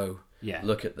like, no,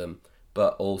 look at them.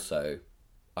 But also,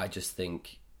 I just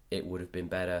think it would have been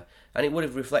better, and it would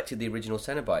have reflected the original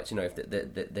Cenobites.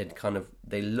 If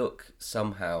they look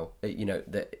somehow,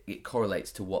 that it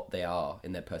correlates to what they are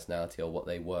in their personality, or what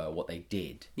they were, what they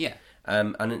did. Yeah.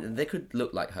 And they could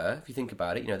look like her if you think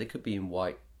about it. They could be in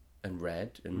white and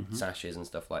red and sashes and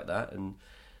stuff like that. And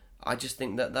I just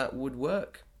think that would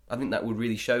work. I think that would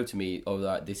really show to me,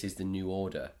 like, this is the new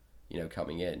order,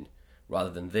 coming in, rather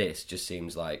than this just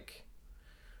seems like.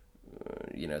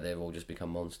 They've all just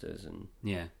become monsters, and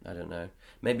I don't know.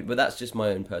 Maybe, but that's just my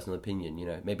own personal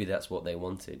opinion. Maybe that's what they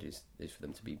wanted is for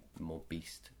them to be more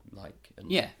beast-like. And,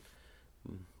 yeah.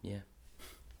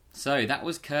 So that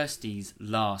was Kirsty's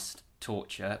last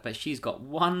torture, but she's got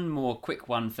one more quick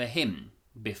one for him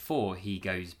before he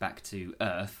goes back to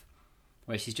Earth,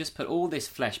 where she's just put all this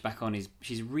flesh back on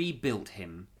she's rebuilt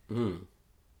him,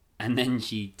 and then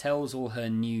she tells all her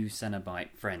new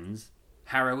Cenobite friends,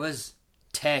 Harrowers,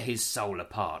 tear his soul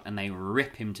apart, and they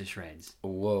rip him to shreds.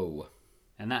 Whoa.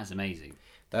 And that's amazing.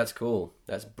 That's cool.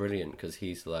 That's brilliant, because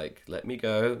he's like, let me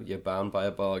go, you're bound by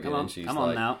a bargain. And she's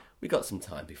like, now. We got some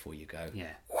time before you go.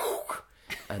 Yeah.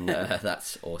 And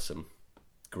that's awesome.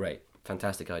 Great.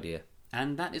 Fantastic idea.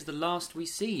 And that is the last we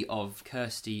see of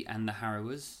Kirsty and the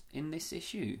Harrowers in this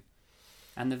issue.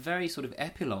 And the very sort of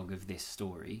epilogue of this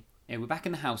story, we're back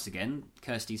in the house again,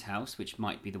 Kirsty's house, which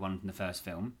might be the one from the first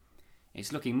film.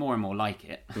 It's looking more and more like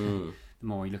it, the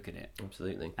more we look at it.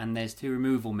 Absolutely. And there's 2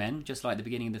 removal men, just like the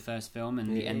beginning of the first film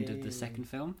and the end of the second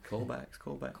film.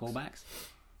 Callbacks.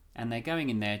 And they're going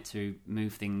in there to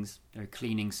move things. They're a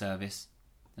cleaning service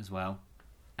as well.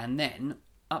 And then,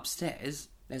 upstairs,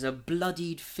 there's a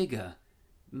bloodied figure,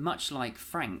 much like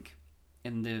Frank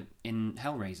in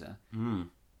Hellraiser.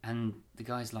 And the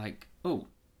guy's like, oh,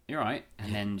 you're right.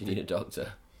 And then do you need a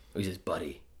doctor? Oh, he says,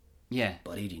 buddy. Yeah.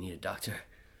 Buddy, do you need a doctor?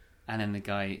 And then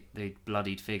the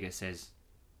bloodied figure says,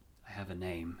 I have a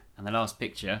name. And the last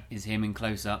picture is him in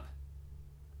close-up.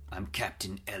 I'm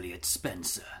Captain Elliot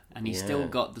Spencer. And he's still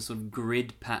got the sort of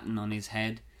grid pattern on his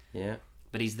head. Yeah.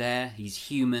 But he's there, he's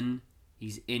human,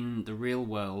 he's in the real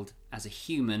world as a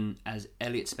human, as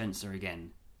Elliot Spencer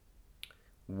again.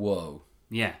 Whoa.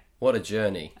 Yeah. What a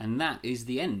journey. And that is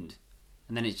the end.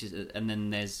 And then then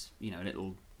there's, a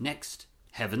little next...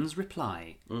 Heaven's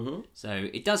Reply. So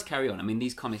it does carry on. I mean,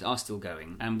 these comics are still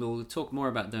going, and we'll talk more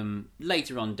about them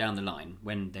later on down the line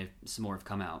when some more have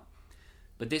come out.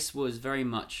 But this was very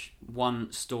much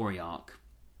one story arc,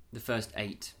 the first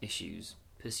 8 issues,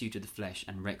 Pursuit of the Flesh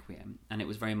and Requiem, and it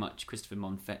was very much Christopher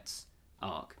Monfette's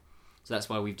arc. So that's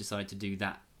why we've decided to do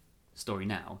that story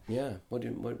now. Yeah. What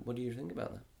do you think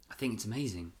about that? I think it's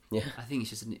amazing. Yeah. I think it's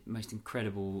just the most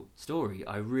incredible story.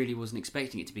 I really wasn't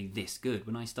expecting it to be this good.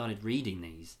 When I started reading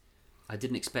these, I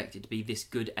didn't expect it to be this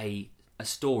good a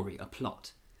story, a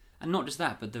plot. And not just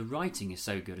that, but the writing is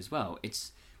so good as well.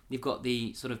 You've got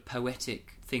the sort of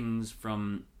poetic things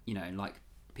from, like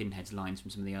Pinhead's lines from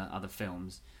some of the other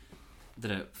films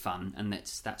that are fun, and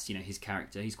that's his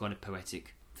character. He's quite a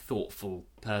poetic, thoughtful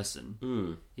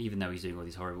person, even though he's doing all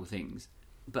these horrible things.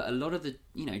 But a lot of the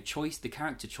the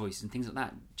character choice and things like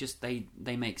that, just they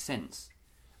make sense,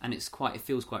 and it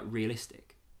feels quite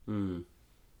realistic.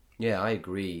 Yeah, I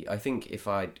agree. I think if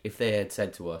they had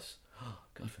said to us, oh,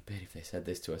 God forbid if they said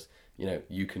this to us,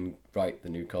 you can write the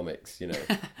new comics,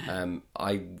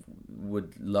 I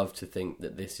would love to think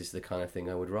that this is the kind of thing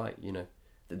I would write.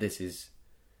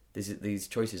 That these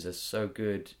choices are so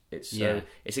good.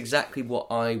 It's exactly what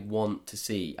I want to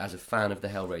see as a fan of the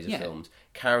Hellraiser films.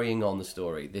 Carrying on the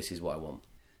story, this is what I want.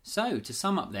 So, to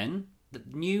sum up then, the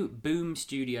new Boom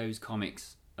Studios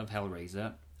comics of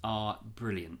Hellraiser are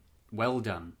brilliant. Well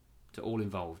done to all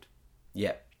involved.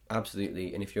 Yeah,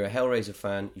 absolutely. And if you're a Hellraiser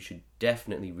fan, you should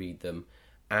definitely read them.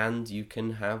 And you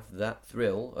can have that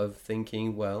thrill of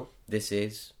thinking, well, this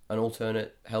is an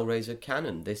alternate Hellraiser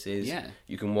canon.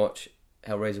 You can watch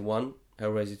Hellraiser 1,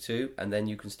 Hellraiser 2, and then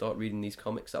you can start reading these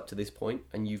comics up to this point,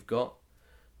 and you've got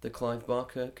the Clive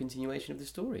Barker continuation of the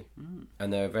story.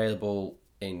 And they're available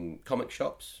in comic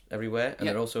shops everywhere, and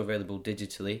they're also available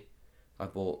digitally. I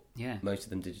bought most of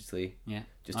them digitally. Yeah,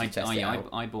 just to test it out.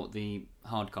 I bought the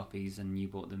hard copies, and you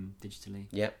bought them digitally.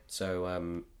 Yeah,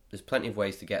 so there's plenty of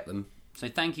ways to get them. So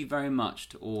thank you very much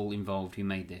to all involved who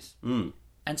made this.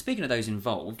 And speaking of those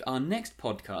involved, our next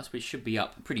podcast, which should be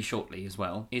up pretty shortly as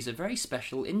well, is a very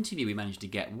special interview we managed to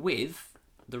get with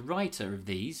the writer of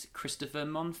these, Christopher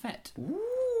Monfette.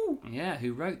 Ooh. Yeah,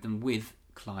 who wrote them with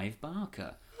Clive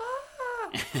Barker.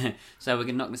 So we're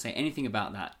not going to say anything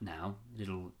about that now.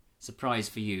 Little surprise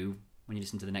for you when you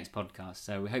listen to the next podcast.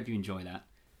 So we hope you enjoy that.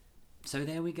 So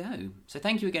there we go. So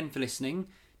thank you again for listening.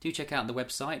 Do check out the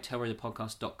website,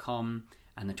 hellraiserpodcast.com,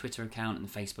 and the Twitter account and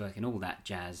the Facebook and all that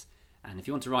jazz. And if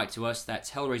you want to write to us,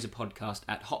 that's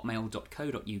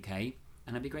hellraiserpodcast@hotmail.co.uk, and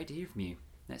it'd be great to hear from you.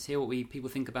 Let's hear what people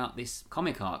think about this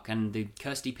comic arc and the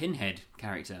Kirsty Pinhead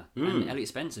character and Elliot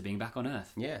Spencer being back on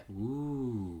Earth. Yeah.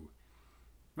 Ooh.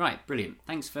 Right, brilliant.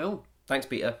 Thanks, Phil. Thanks,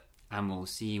 Peter. And we'll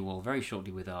see you all very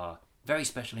shortly with our very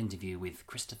special interview with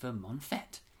Christopher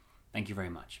Monfette. Thank you very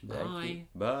much. Bye.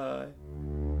 Bye.